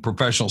speaking,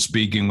 professional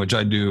speaking, which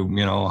I do,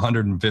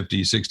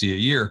 150, 60 a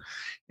year.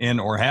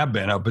 Or have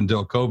been up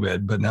until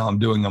COVID, but now I'm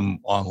doing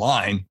them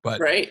online. But,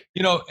 right.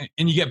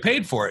 And you get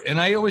paid for it. And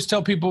I always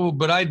tell people,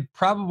 but I'd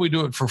probably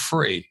do it for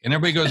free. And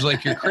everybody goes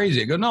like, you're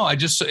crazy. I go, no,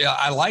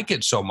 I like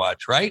it so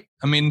much, right?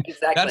 I mean,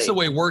 exactly. That's the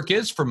way work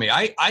is for me.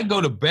 I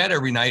go to bed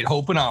every night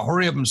hoping I'll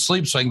hurry up and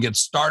sleep so I can get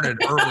started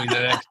early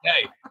the next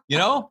day.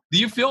 Do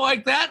you feel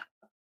like that?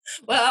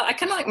 Well, I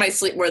kind of like my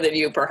sleep more than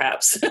you,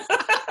 perhaps.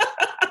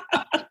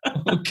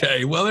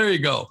 Okay, well, there you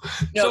go.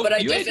 No, but I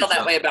do feel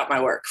that way about my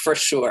work, for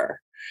sure.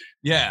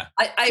 Yeah.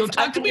 So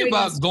talk to me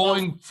about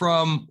going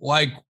from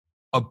like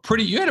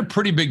you had a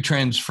pretty big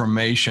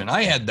transformation.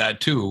 I had that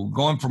too,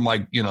 going from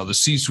the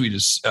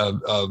C-suite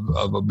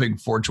of a big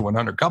Fortune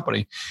 100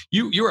 company.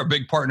 You were a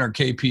big partner at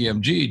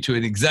KPMG to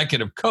an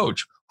executive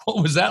coach.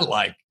 What was that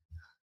like?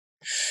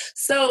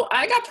 So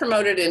I got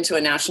promoted into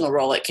a national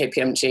role at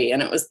KPMG,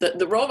 and it was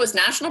the role was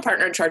national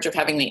partner in charge of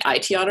having the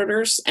IT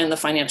auditors and the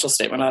financial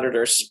statement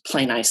auditors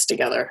play nice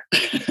together.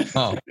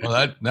 Oh,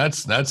 well,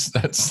 that's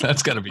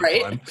got to be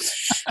right? fun.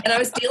 And I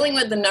was dealing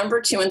with the number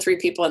 2 and 3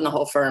 people in the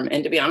whole firm.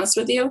 And to be honest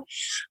with you,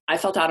 I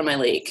felt out of my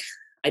league.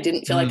 I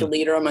didn't feel like a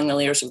leader among the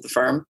leaders of the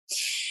firm.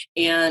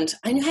 And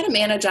I knew how to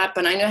manage up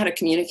and I knew how to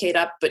communicate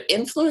up, but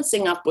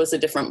influencing up was a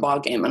different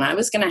ballgame. And I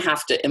was going to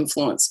have to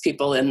influence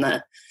people in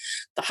the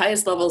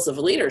highest levels of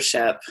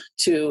leadership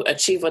to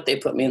achieve what they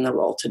put me in the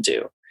role to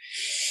do.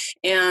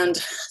 And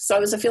so I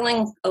was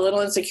feeling a little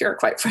insecure,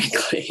 quite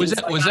frankly. Was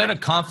that a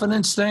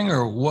confidence thing,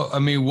 or what? I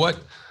mean, what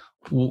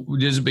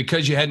is it,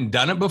 because you hadn't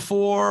done it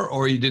before,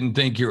 or you didn't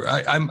think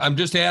I'm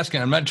just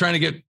asking. I'm not trying to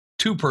get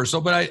too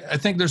personal, but I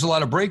think there's a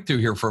lot of breakthrough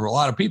here for a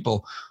lot of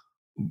people.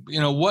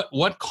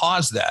 What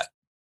caused that?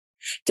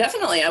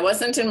 Definitely. I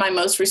wasn't in my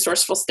most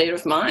resourceful state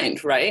of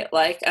mind, right?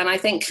 And I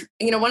think,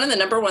 one of the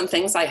number one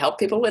things I help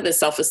people with is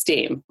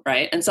self-esteem,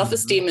 right? And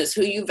self-esteem is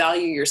who you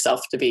value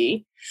yourself to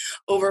be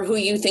over who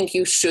you think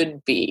you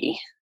should be.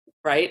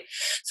 right?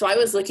 So I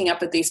was looking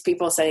up at these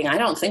people saying, I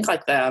don't think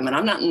like them and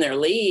I'm not in their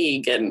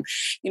league. And,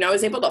 I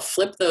was able to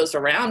flip those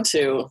around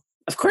to,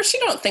 of course you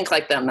don't think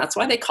like them. That's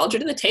why they called you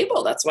to the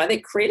table. That's why they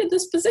created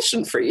this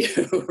position for you,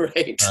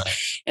 right?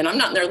 And I'm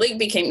not in their league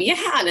became,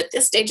 and at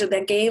this stage of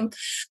that game,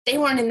 they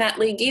weren't in that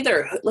league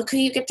either. Look who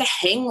you get to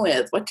hang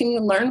with. What can you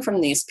learn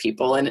from these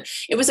people? And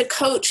it was a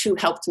coach who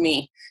helped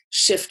me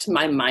shift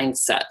my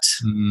mindset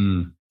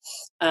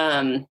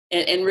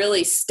and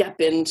really step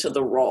into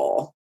the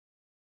role.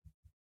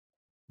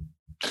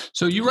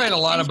 So you write a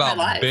lot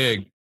about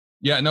big.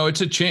 Yeah, no, it's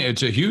a change.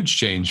 It's a huge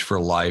change for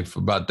life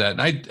about that.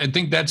 And I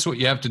think that's what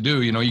you have to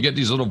do. You get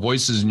these little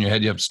voices in your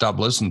head. You have to stop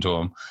listening to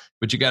them,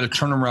 but you got to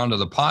turn them around to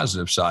the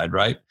positive side,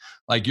 right?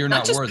 Like you're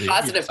not worthy.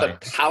 Not just positive,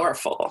 but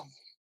powerful.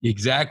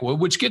 Exactly.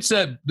 Which gets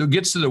to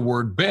the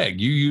word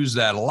big. You use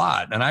that a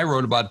lot. And I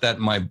wrote about that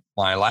in my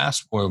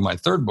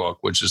third book,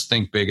 which is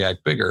Think Big,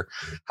 Act Bigger.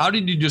 How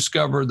did you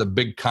discover the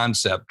big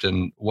concept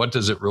and what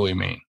does it really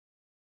mean?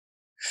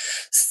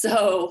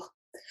 So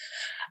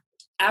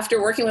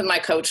after working with my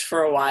coach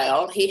for a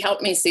while, he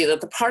helped me see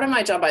that the part of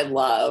my job I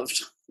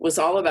loved was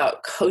all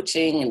about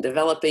coaching and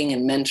developing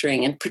and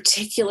mentoring and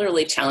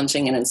particularly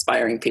challenging and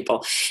inspiring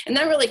people. And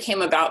that really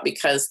came about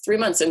because 3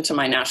 months into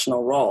my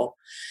national role,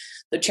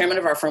 the chairman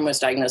of our firm was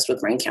diagnosed with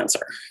brain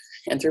cancer.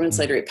 And 3 months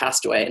later, he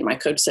passed away. And my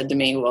coach said to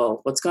me, well,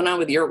 what's going on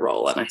with your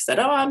role? And I said,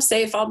 I'm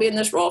safe. I'll be in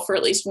this role for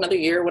at least another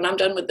year. When I'm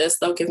done with this,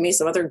 they'll give me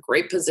some other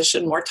great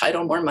position, more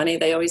title, more money.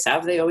 They always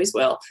have. They always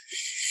will.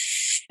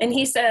 And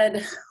he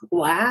said,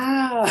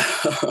 wow,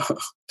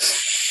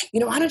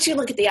 why don't you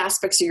look at the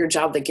aspects of your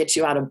job that get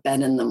you out of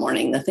bed in the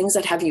morning, the things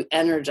that have you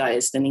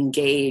energized and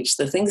engaged,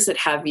 the things that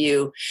have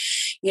you,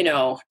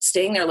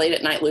 staying there late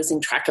at night,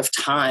 losing track of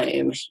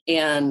time,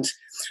 and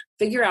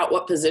figure out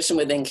what position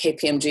within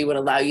KPMG would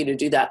allow you to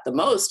do that the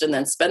most, and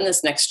then spend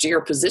this next year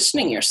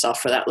positioning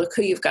yourself for that. Look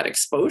who you've got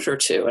exposure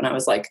to. And I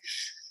was like,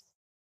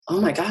 oh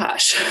my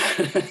gosh,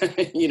 had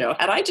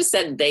I just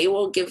said they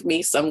will give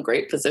me some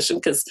great position,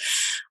 because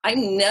I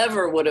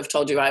never would have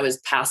told you I was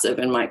passive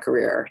in my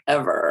career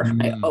ever.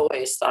 I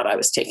always thought I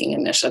was taking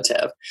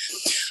initiative.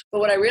 But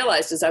what I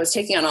realized is I was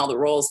taking on all the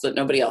roles that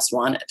nobody else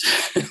wanted.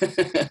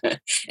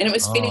 And it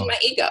was feeding my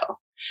ego.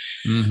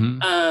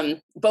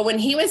 But when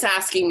he was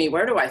asking me,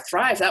 where do I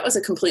thrive? That was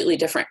a completely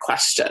different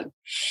question.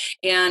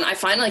 And I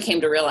finally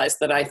came to realize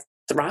that I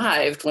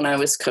thrived when I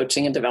was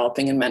coaching and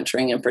developing and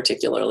mentoring and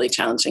particularly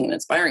challenging and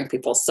inspiring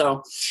people.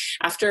 So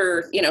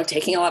after,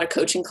 taking a lot of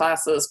coaching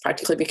classes,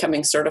 practically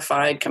becoming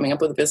certified, coming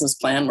up with a business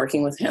plan,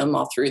 working with him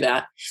all through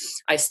that,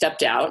 I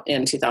stepped out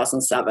in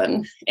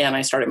 2007 and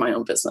I started my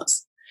own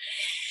business.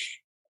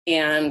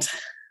 And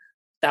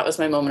that was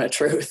my moment of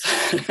truth.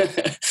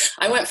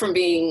 I went from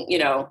being,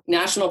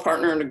 national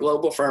partner in a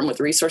global firm with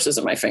resources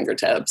at my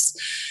fingertips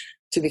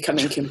to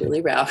becoming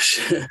Kimberly Roush,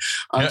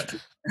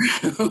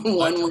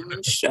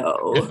 one-woman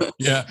show.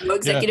 No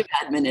executive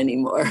admin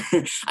anymore.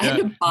 I had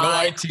to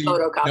buy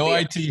photocopy.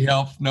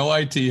 No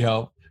IT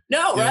help.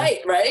 No, right.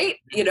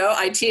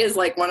 IT is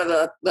like one of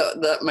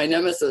the my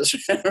nemesis,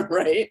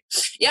 right?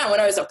 Yeah, when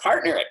I was a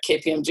partner at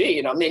KPMG,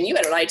 you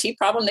had an IT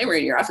problem, they were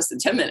in your office in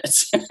 10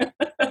 minutes.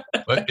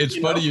 But it's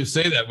funny you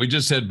say that. We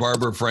just had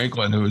Barbara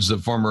Franklin, who was the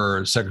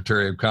former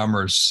Secretary of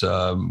Commerce,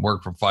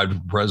 worked for 5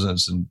 different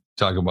presidents and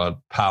talk about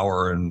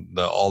power and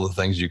all the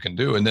things you can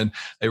do. And then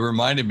they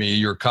reminded me,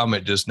 your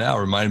comment just now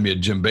reminded me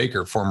of Jim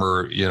Baker,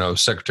 former,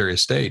 Secretary of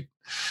State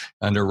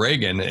under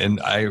Reagan.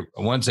 And I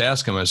once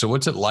asked him, I said,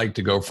 what's it like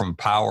to go from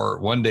power?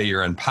 One day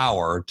you're in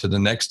power to the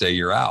next day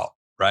you're out.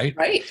 Right.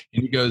 And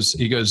he goes,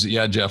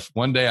 yeah, Jeff,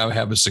 one day I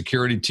have a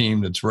security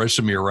team that's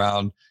rushing me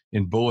around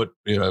in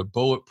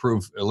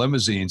bulletproof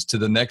limousines, to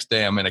the next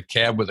day I'm in a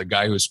cab with a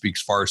guy who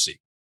speaks Farsi.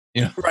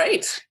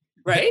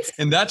 Right.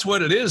 And that's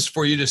what it is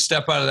for you to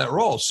step out of that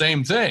role.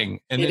 Same thing.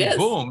 And then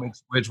boom,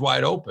 it's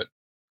wide open.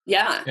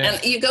 Yeah.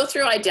 And you go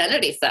through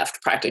identity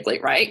theft practically,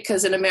 right?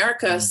 Because in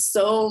America,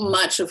 so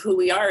much of who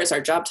we are is our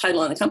job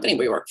title in the company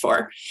we work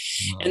for.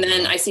 And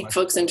then I see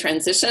folks in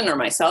transition, or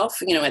myself,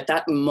 at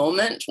that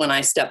moment when I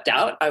stepped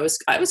out, I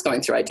was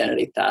going through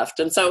identity theft.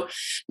 And so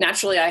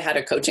naturally I had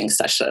a coaching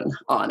session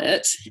on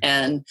it.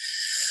 And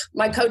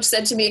my coach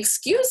said to me,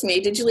 excuse me,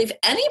 did you leave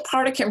any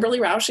part of Kimberly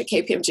Roush at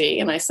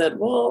KPMG? And I said,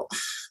 well,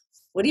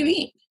 what do you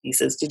mean? He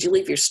says, did you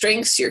leave your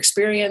strengths, your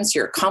experience,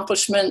 your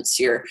accomplishments,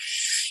 your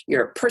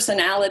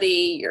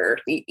personality, your,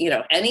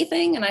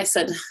 anything? And I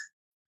said,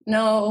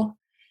 no.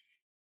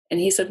 And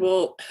he said,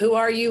 well, who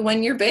are you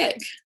when you're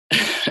big?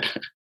 That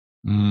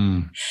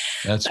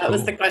cool.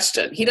 Was the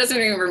question. He doesn't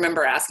even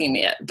remember asking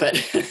me it, but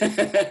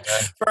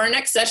for our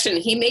next session,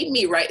 he made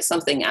me write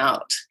something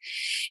out.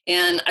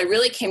 And I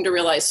really came to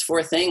realize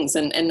 4 things.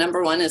 And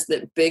number 1 is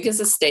that big is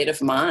a state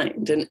of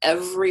mind. And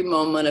every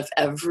moment of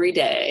every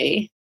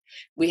day,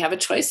 we have a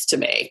choice to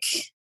make,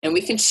 and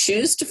we can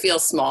choose to feel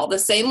small the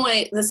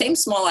same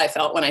small I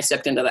felt when I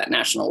stepped into that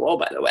national role,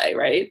 by the way,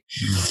 right?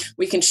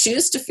 We can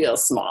choose to feel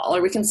small,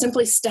 or we can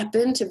simply step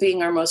into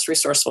being our most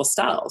resourceful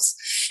selves.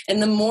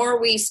 And the more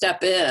we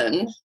step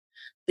in,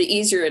 the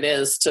easier it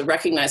is to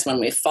recognize when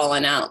we've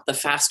fallen out, the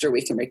faster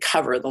we can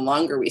recover, the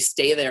longer we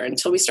stay there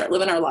until we start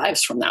living our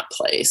lives from that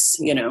place,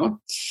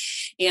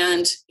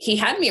 And he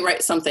had me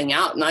write something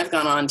out, and I've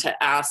gone on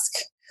to ask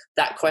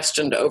that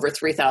question to over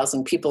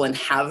 3,000 people and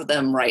have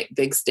them write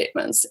big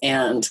statements.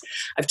 And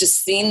I've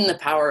just seen the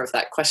power of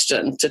that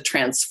question to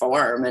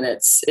transform. And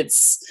it's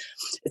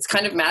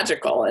kind of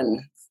magical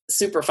and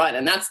super fun.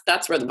 And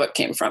that's where the book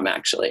came from,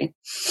 actually.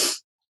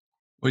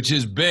 Which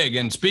is big.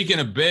 And speaking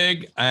of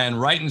big and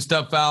writing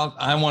stuff out,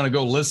 I want to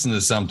go listen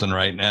to something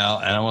right now.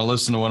 And I want to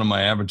listen to one of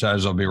my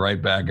advertisers. I'll be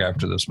right back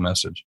after this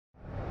message.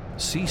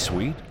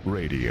 C-Suite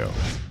Radio.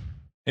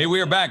 Hey,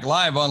 we are back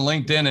live on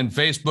LinkedIn and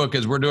Facebook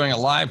as we're doing a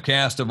live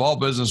cast of All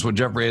Business with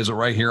Jeffrey Hazlett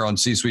right here on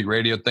C-Suite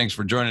Radio. Thanks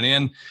for joining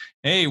in.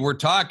 Hey, we're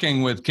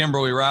talking with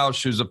Kimberly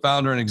Roush, who's the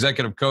founder and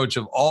executive coach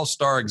of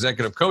All-Star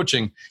Executive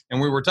Coaching.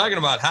 And we were talking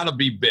about how to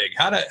be big,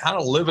 how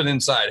to live it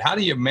inside. How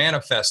do you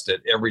manifest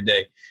it every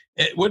day?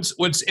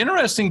 What's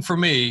interesting for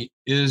me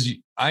is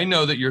I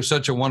know that you're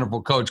such a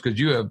wonderful coach because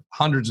you have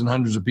hundreds and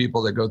hundreds of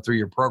people that go through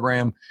your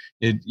program.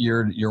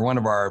 You're one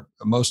of our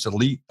most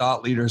elite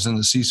thought leaders in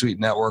the C-Suite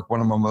network,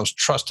 one of our most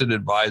trusted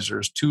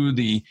advisors to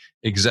the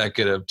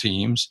executive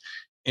teams.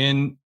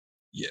 And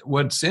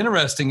what's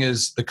interesting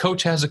is the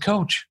coach has a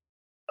coach.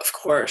 Of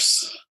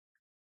course.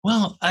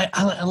 Well,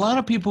 a lot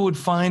of people would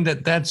find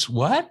that's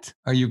what?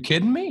 Are you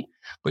kidding me?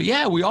 But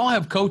yeah, we all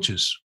have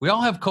coaches. We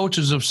all have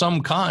coaches of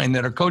some kind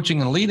that are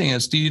coaching and leading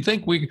us. Do you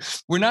think we're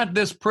not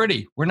this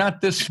pretty? We're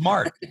not this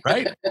smart,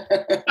 right?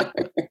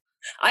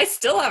 I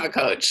still have a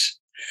coach.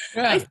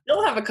 Yeah. I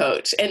still have a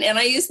coach. And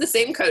I use the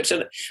same coach.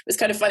 And it was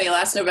kind of funny.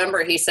 Last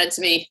November, he said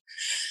to me,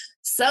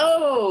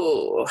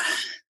 "So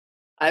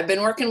I've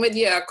been working with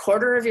you a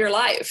quarter of your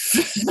life."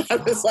 I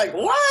was like,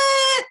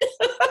 what?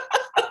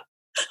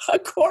 A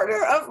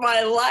quarter of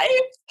my life?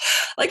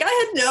 Like, I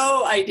had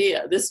no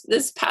idea.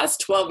 This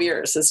past 12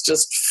 years has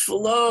just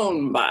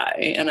flown by,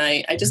 and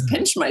I just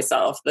pinch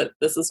myself that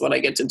this is what I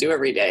get to do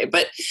every day.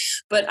 But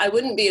I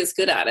wouldn't be as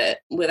good at it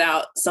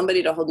without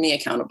somebody to hold me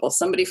accountable,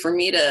 somebody for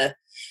me to,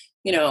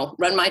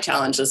 run my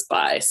challenges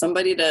by,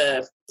 somebody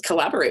to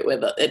collaborate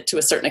with it to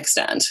a certain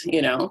extent,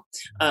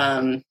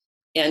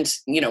 And,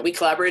 we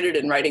collaborated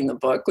in writing the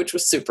book, which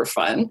was super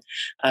fun.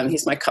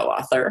 He's my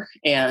co-author,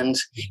 and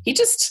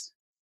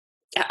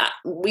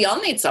we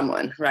all need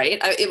someone, right?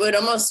 It would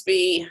almost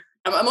be,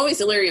 I'm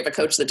always leery of a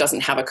coach that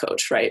doesn't have a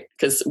coach, right?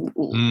 Because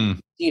do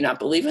you not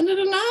believe in it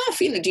enough?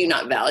 Do you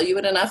not value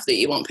it enough that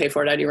you won't pay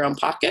for it out of your own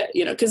pocket?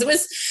 Because it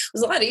was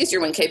a lot easier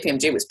when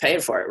KPMG was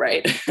paying for it,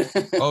 right?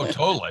 Oh,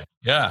 totally.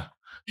 Yeah.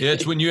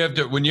 It's when you have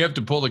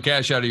to pull the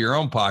cash out of your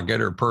own pocket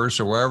or purse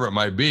or wherever it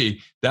might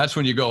be. That's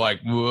when you go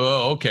like,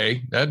 whoa,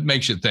 okay, that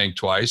makes you think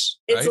twice.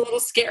 Right? It's a little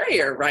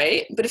scarier,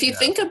 right? But if you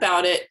think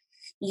about it,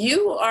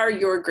 you are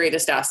your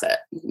greatest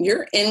asset.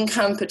 Your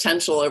income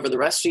potential over the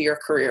rest of your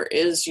career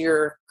is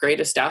your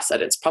greatest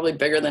asset. It's probably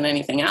bigger than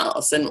anything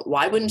else. And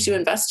why wouldn't you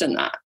invest in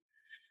that?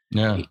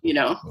 Yeah.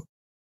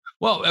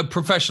 Well,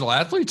 professional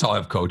athletes all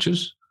have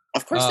coaches.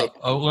 Of course they do.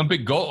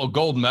 Olympic gold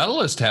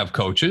medalists have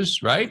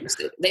coaches, right?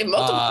 They have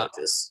multiple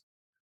coaches.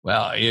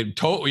 Well,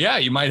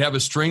 you might have a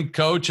strength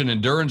coach, an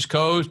endurance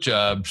coach,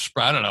 I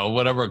don't know,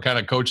 whatever kind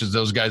of coaches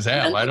those guys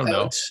have. I don't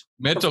know.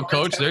 Mental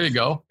coach. There you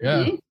go.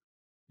 Yeah. Mm-hmm.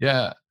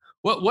 Yeah.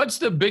 What's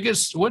the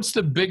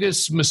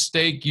biggest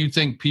mistake you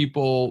think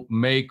people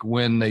make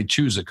when they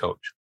choose a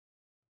coach?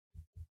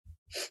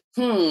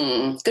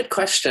 Good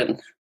question.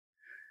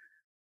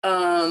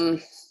 I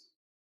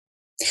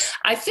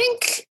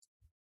think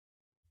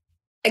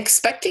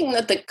expecting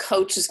that the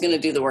coach is going to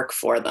do the work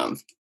for them.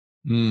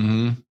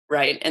 Mm-hmm.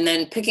 Right. And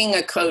then picking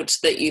a coach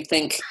that you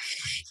think,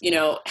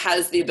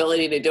 has the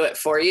ability to do it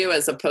for you,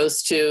 as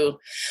opposed to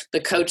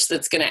the coach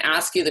that's going to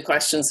ask you the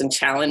questions and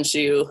challenge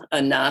you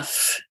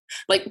enough.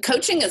 Like,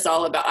 coaching is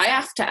all about, I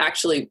have to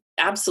actually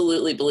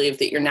absolutely believe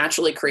that you're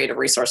naturally creative,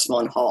 resourceful,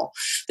 and whole.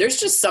 There's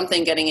just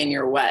something getting in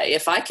your way.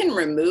 If I can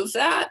remove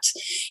that,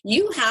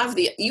 you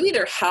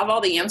either have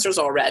all the answers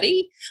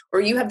already,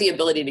 or you have the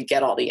ability to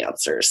get all the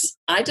answers.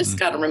 I just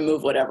got to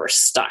remove whatever's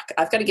stuck.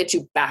 I've got to get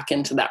you back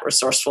into that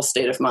resourceful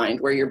state of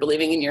mind where you're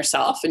believing in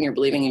yourself and you're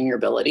believing in your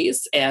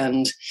abilities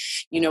and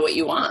you know what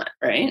you want,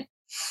 right?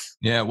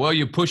 Yeah, well,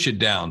 you push it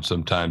down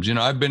sometimes.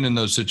 I've been in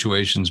those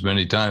situations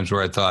many times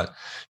where I thought,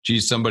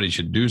 geez, somebody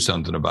should do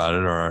something about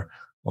it,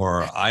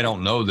 or I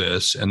don't know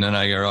this. And then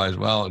I realized,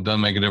 well, it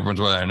doesn't make a difference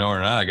whether I know or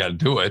not. I got to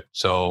do it.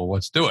 So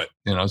let's do it.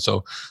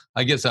 So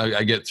I guess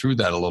I get through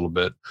that a little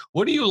bit.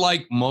 What do you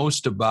like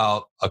most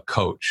about a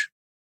coach?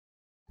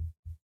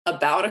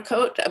 About a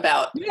coach?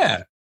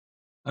 Yeah.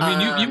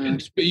 I mean,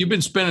 you've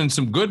been spending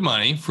some good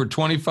money for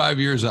 25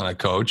 years on a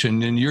coach,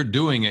 and then you're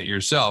doing it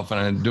yourself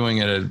and doing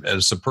it at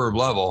a superb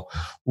level.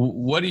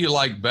 What do you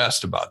like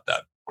best about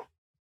that?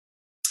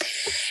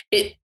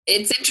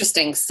 It's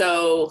interesting.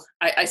 So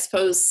I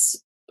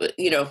suppose,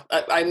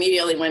 I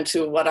immediately went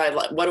to what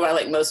do I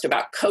like most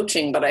about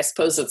coaching, but I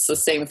suppose it's the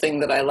same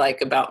thing that I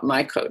like about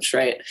my coach,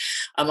 right?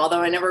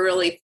 Although I never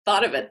really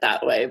thought of it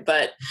that way,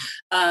 but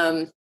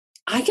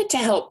I get to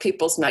help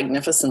people's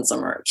magnificence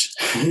emerge.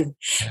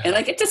 And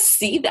I get to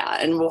see that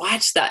and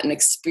watch that and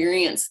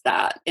experience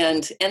that.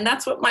 And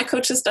that's what my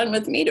coach has done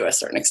with me to a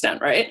certain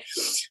extent, right?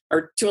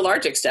 Or to a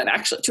large extent,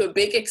 actually, to a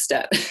big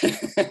extent.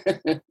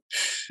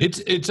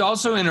 It's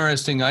also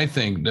interesting, I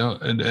think,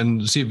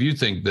 and see if you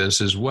think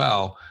this as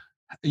well.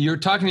 You're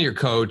talking to your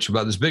coach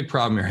about this big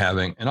problem you're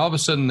having, and all of a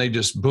sudden they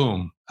just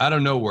boom, out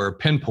of nowhere,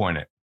 pinpoint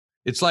it.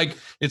 It's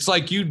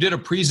like you did a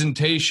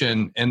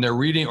presentation and they're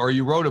reading, or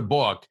you wrote a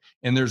book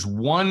and there's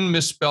one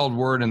misspelled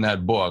word in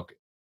that book,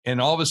 and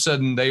all of a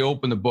sudden they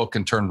open the book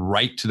and turn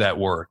right to that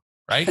word,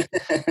 right?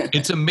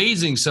 It's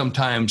amazing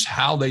sometimes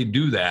how they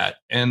do that.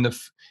 And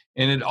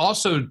it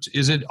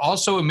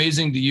also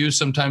amazing to you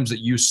sometimes that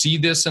you see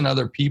this in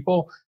other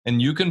people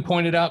and you can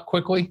point it out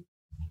quickly?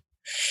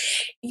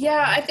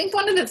 Yeah, I think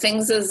one of the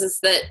things is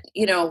that,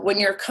 when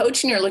you're a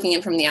coach and you're looking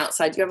in from the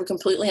outside, you have a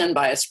completely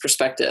unbiased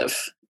perspective.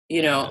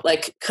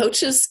 Like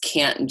coaches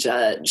can't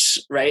judge,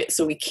 right?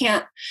 So we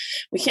can't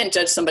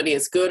judge somebody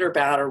as good or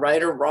bad or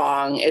right or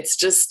wrong. It's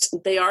just,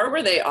 they are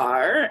where they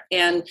are.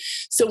 And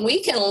so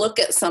we can look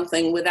at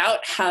something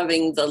without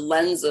having the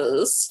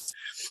lenses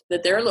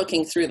that they're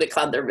looking through that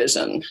cloud their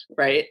vision,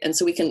 right? And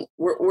so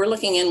we're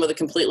looking in with a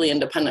completely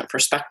independent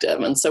perspective.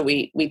 And so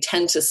we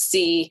tend to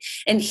see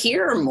and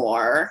hear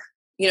more.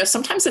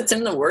 Sometimes it's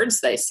in the words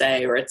they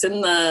say, or it's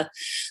in the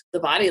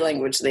body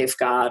language they've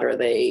got, or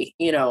they,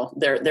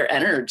 their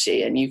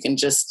energy, and you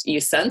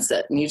sense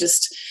it, and you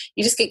just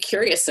get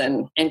curious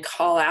and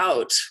call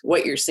out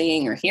what you're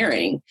seeing or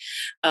hearing.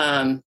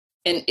 And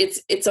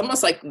it's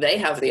almost like they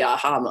have the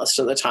aha most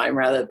of the time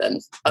rather than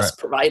us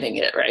providing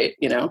it, right?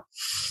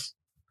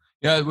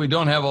 Yeah, we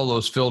don't have all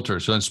those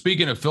filters. So, and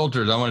speaking of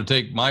filters, I want to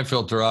take my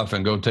filter off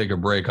and go take a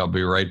break. I'll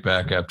be right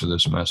back after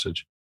this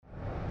message.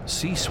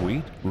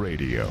 C-Suite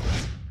Radio.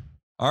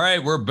 All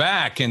right, we're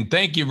back, and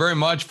thank you very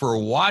much for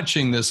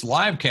watching this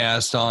live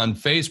cast on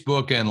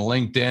Facebook and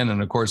LinkedIn, and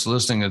of course,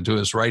 listening to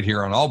us right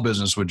here on All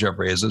Business with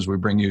Jeffrey Hayes as we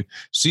bring you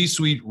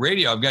C-Suite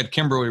Radio. I've got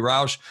Kimberly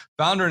Roush,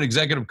 founder and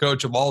executive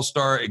coach of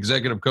All-Star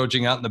Executive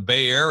Coaching out in the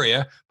Bay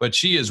Area, but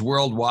she is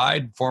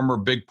worldwide, former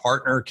big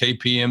partner,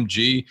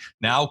 KPMG,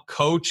 now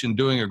coach and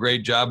doing a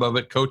great job of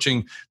it,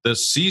 coaching the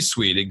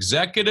C-Suite,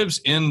 executives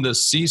in the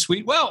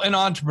C-Suite, well, and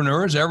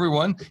entrepreneurs,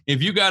 everyone.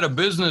 If you got a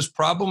business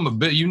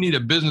problem, you need a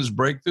business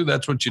breakthrough,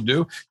 that's what you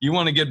do. You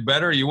want to get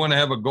better, you want to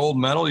have a gold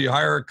medal, you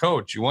hire a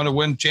coach. You want to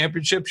win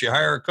championships, you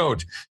hire a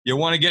coach. You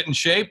want to get in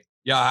shape,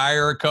 you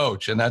hire a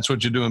coach, and that's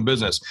what you do in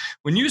business.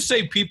 When you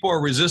say people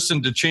are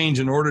resistant to change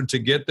in order to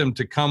get them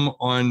to come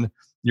on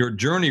your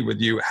journey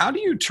with you, how do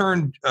you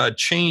turn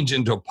change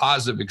into a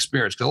positive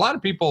experience? Because a lot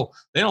of people,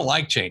 they don't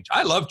like change.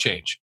 I love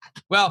change.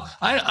 Well,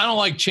 I don't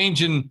like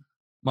changing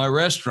my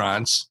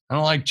restaurants. I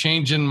don't like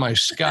changing my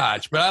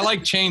scotch, but I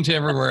like change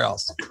everywhere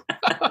else.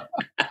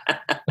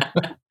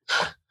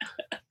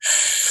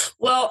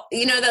 Well,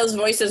 those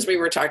voices we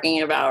were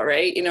talking about,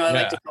 right? I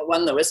like to call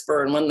one the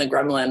whisperer and one the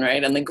gremlin,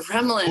 right? And the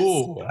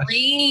gremlin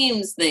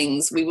screams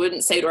things we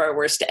wouldn't say to our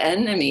worst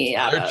enemy.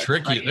 They're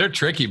tricky. Right? They're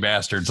tricky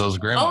bastards, those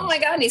gremlins. Oh my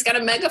God, and he's got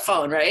a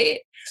megaphone,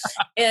 right?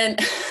 And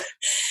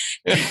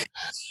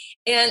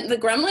and the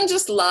gremlin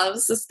just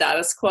loves the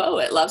status quo.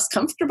 It loves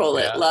comfortable.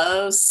 Yeah. It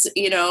loves,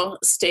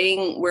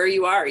 staying where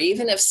you are,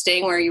 even if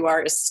staying where you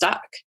are is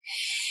stuck.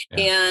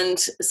 Yeah. And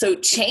so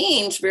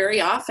change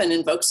very often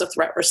invokes a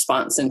threat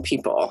response in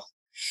people.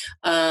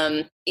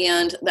 And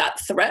that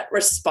threat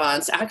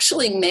response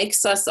actually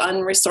makes us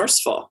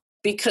unresourceful,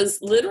 because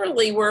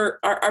literally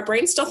our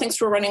brain still thinks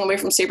we're running away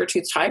from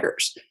saber-toothed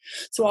tigers.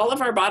 So all of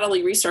our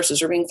bodily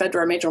resources are being fed to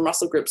our major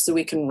muscle groups so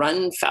we can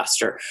run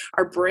faster.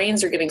 Our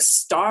brains are getting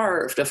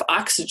starved of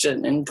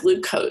oxygen and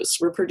glucose.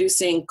 We're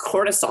producing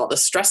cortisol, the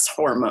stress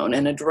hormone,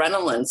 and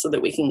adrenaline so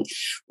that we can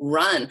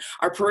run.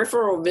 Our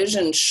peripheral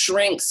vision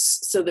shrinks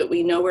so that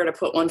we know where to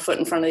put one foot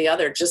in front of the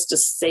other just to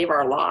save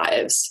our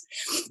lives.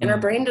 And our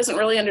brain doesn't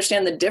really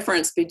understand the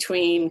difference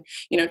between,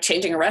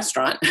 changing a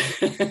restaurant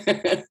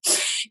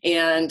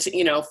and,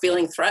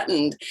 feeling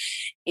threatened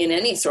in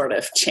any sort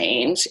of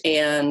change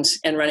and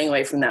running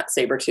away from that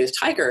saber-toothed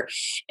tiger.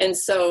 And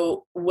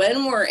so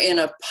when we're in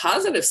a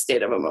positive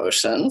state of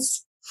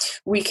emotions,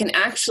 we can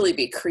actually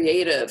be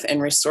creative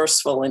and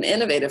resourceful and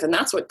innovative. And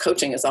that's what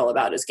coaching is all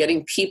about, is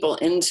getting people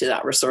into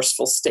that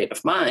resourceful state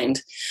of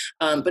mind.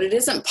 But it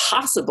isn't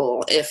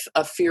possible if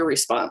a fear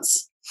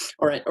response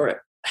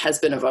or has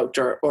been evoked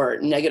or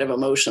negative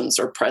emotions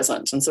are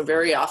present. And so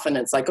very often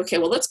it's like, okay,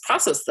 well, let's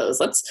process those.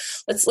 Let's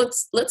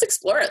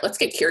explore it. Let's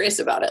get curious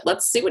about it.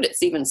 Let's see what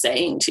it's even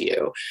saying to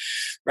you.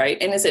 Right.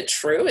 And is it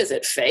true? Is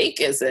it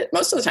fake?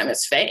 Most of the time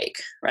it's fake,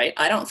 right?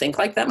 I don't think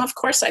like them. Of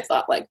course I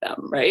thought like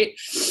them, right?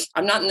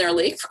 I'm not in their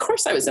league. Of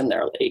course I was in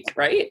their league,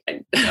 right?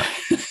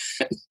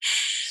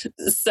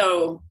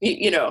 So,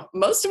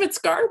 most of it's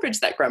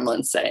garbage that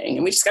gremlin's saying,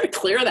 and we just got to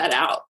clear that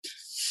out.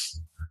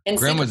 And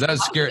gremlins,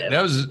 that's scary.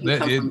 That was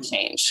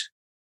change.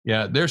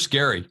 Yeah, they're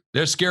scary.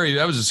 They're scary.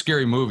 That was a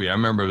scary movie. I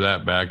remember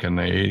that back in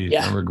the 80s.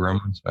 Yeah. Remember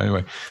Gremlins?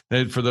 Anyway,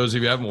 for those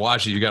of you who haven't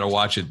watched it, you got to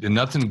watch it. And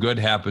nothing good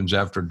happens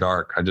after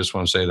dark. I just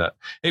want to say that.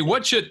 Hey,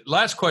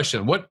 last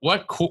question.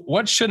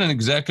 What should an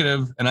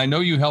executive, and I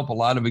know you help a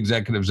lot of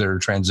executives that are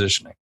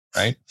transitioning,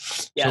 right?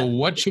 Yeah. So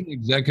what should an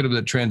executive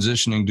that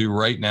transitioning do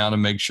right now to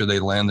make sure they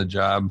land the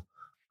job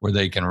where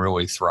they can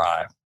really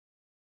thrive?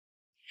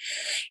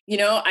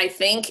 I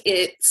think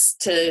it's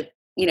to,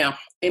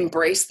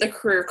 embrace the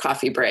career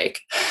coffee break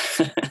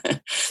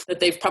that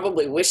they've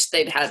probably wished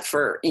they'd had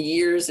for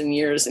years and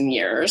years and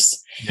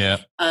years. Yeah.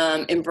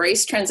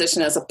 Embrace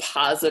transition as a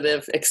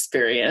positive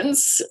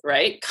experience,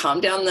 right?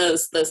 Calm down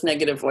those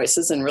negative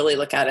voices and really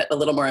look at it a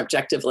little more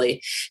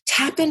objectively.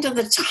 Tap into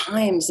the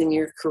times in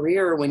your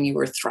career when you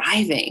were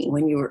thriving,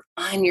 when you were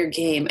on your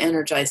game,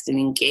 energized and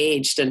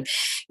engaged, and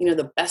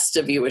the best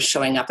of you was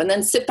showing up. And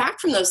then sit back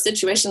from those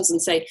situations and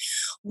say,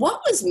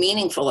 what was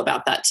meaningful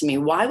about that to me?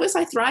 Why was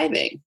I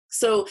thriving?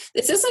 So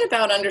this isn't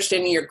about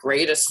understanding your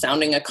greatest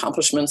sounding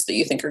accomplishments that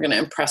you think are going to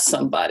impress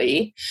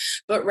somebody,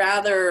 but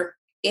rather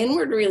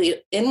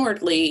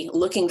inwardly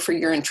looking for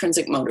your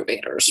intrinsic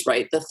motivators,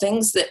 right? The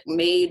things that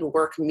made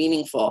work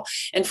meaningful.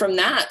 And from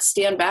that,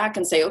 stand back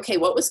and say, okay,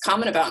 what was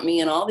common about me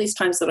in all these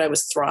times that I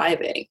was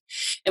thriving?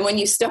 And when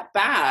you step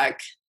back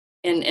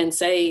and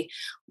say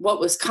what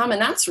was common,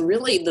 that's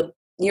really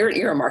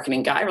you're a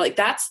marketing guy, like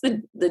that's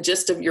the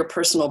gist of your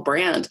personal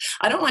brand.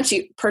 I don't want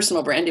your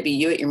personal brand to be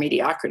you at your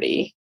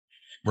mediocrity.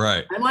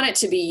 Right. I want it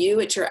to be you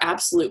at your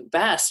absolute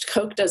best.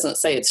 Coke doesn't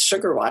say it's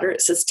sugar water.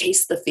 It says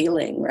taste the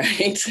feeling,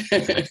 right?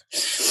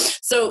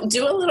 So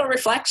do a little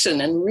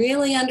reflection and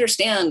really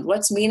understand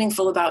what's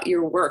meaningful about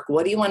your work.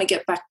 What do you want to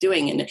get back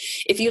doing? And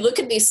if you look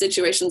at these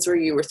situations where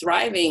you were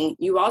thriving,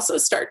 you also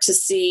start to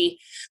see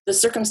the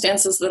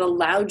circumstances that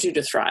allowed you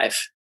to thrive.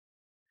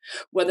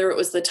 Whether it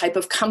was the type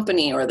of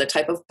company or the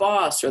type of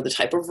boss or the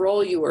type of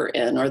role you were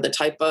in or the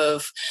type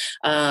of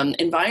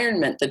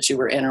environment that you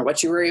were in or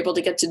what you were able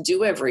to get to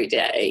do every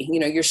day.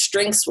 Your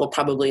strengths will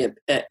probably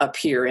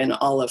appear in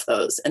all of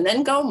those. And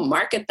then go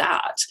market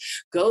that.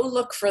 Go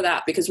look for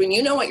that, because when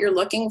you know what you're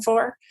looking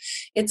for,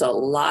 it's a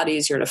lot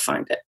easier to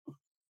find it.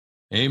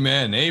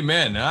 Amen.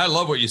 Amen. And I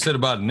love what you said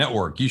about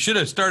network. You should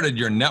have started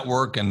your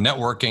network and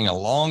networking a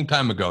long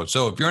time ago.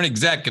 So if you're an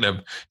executive,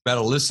 you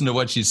better listen to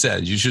what she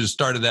says. You should have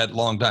started that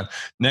long time.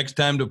 Next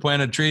time to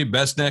plant a tree, the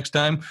best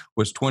time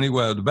was 20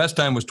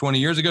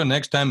 years ago.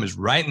 Next time is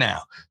right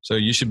now. So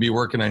you should be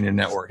working on your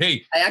network.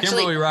 Hey,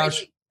 Kimberly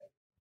Roush.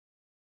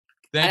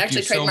 Thank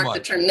you so much. I actually trademarked the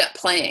term net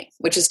playing,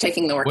 which is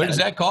taking the work. What is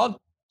that called?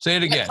 Say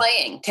it again. Net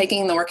playing,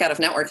 taking the work out of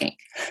networking.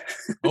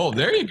 Oh,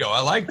 there you go.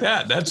 I like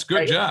that. That's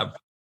good job.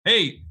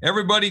 Hey,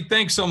 everybody,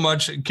 thanks so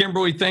much.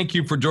 Kimberly, thank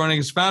you for joining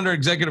us. Founder,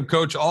 executive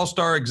coach,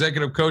 all-star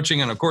executive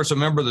coaching, and, of course, a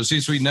member of the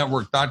C-Suite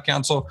Network Thought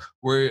Council.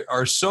 We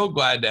are so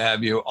glad to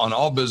have you on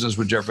All Business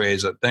with Jeffrey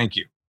Hazlett. Thank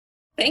you.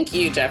 Thank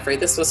you, Jeffrey.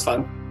 This was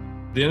fun.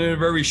 At the end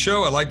of every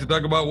show, I like to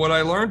talk about what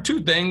I learned.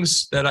 2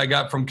 things that I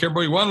got from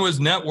Kimberly. One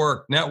was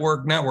network.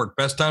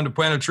 Best time to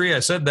plant a tree. I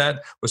said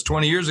that was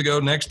 20 years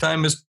ago. Next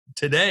time is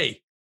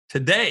today.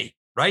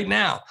 Right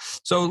now.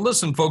 So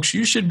listen, folks,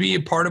 you should be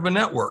a part of a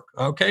network.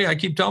 Okay. I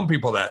keep telling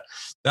people that.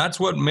 That's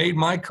what made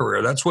my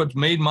career. That's what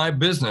made my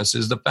business,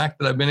 is the fact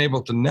that I've been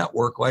able to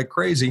network like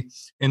crazy.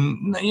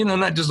 And,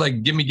 not just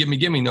like give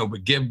me, no,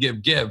 but give,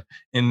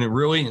 and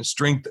really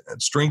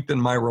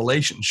strengthen my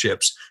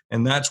relationships.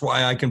 And that's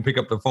why I can pick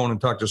up the phone and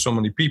talk to so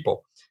many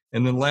people.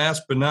 And then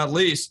last but not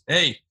least,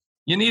 hey,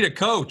 you need a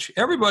coach.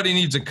 Everybody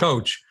needs a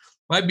coach.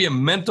 Might be a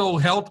mental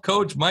health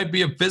coach, might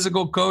be a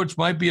physical coach,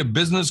 might be a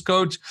business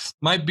coach,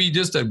 might be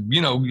just a,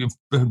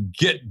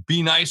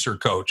 be nicer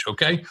coach,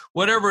 okay?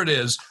 Whatever it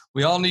is,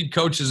 we all need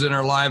coaches in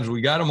our lives. We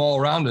got them all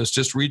around us.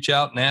 Just reach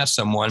out and ask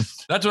someone.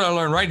 That's what I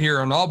learned right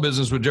here on All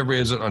Business with Jeffrey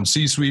Hazlett on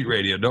C-Suite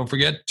Radio. Don't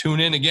forget, tune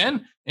in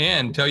again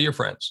and tell your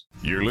friends.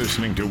 You're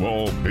listening to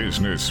All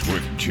Business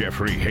with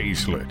Jeffrey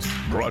Hazlett,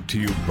 brought to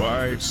you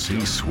by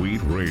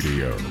C-Suite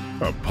Radio,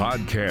 a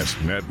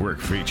podcast network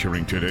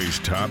featuring today's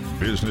top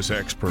business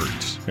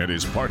experts, and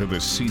is part of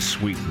the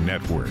C-Suite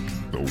Network,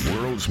 the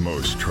world's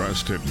most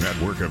trusted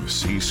network of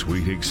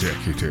C-Suite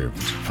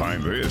executives.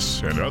 Find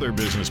this and other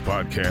business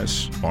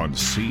podcasts on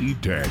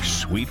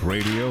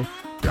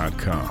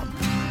c-suiteradio.com.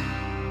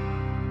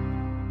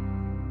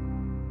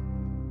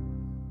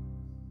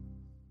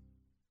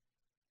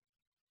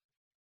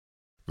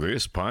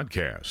 This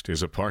podcast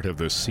is a part of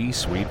the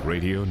C-Suite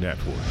Radio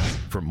Network.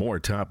 For more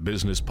top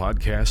business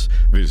podcasts,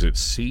 visit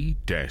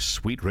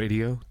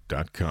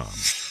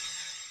c-suiteradio.com.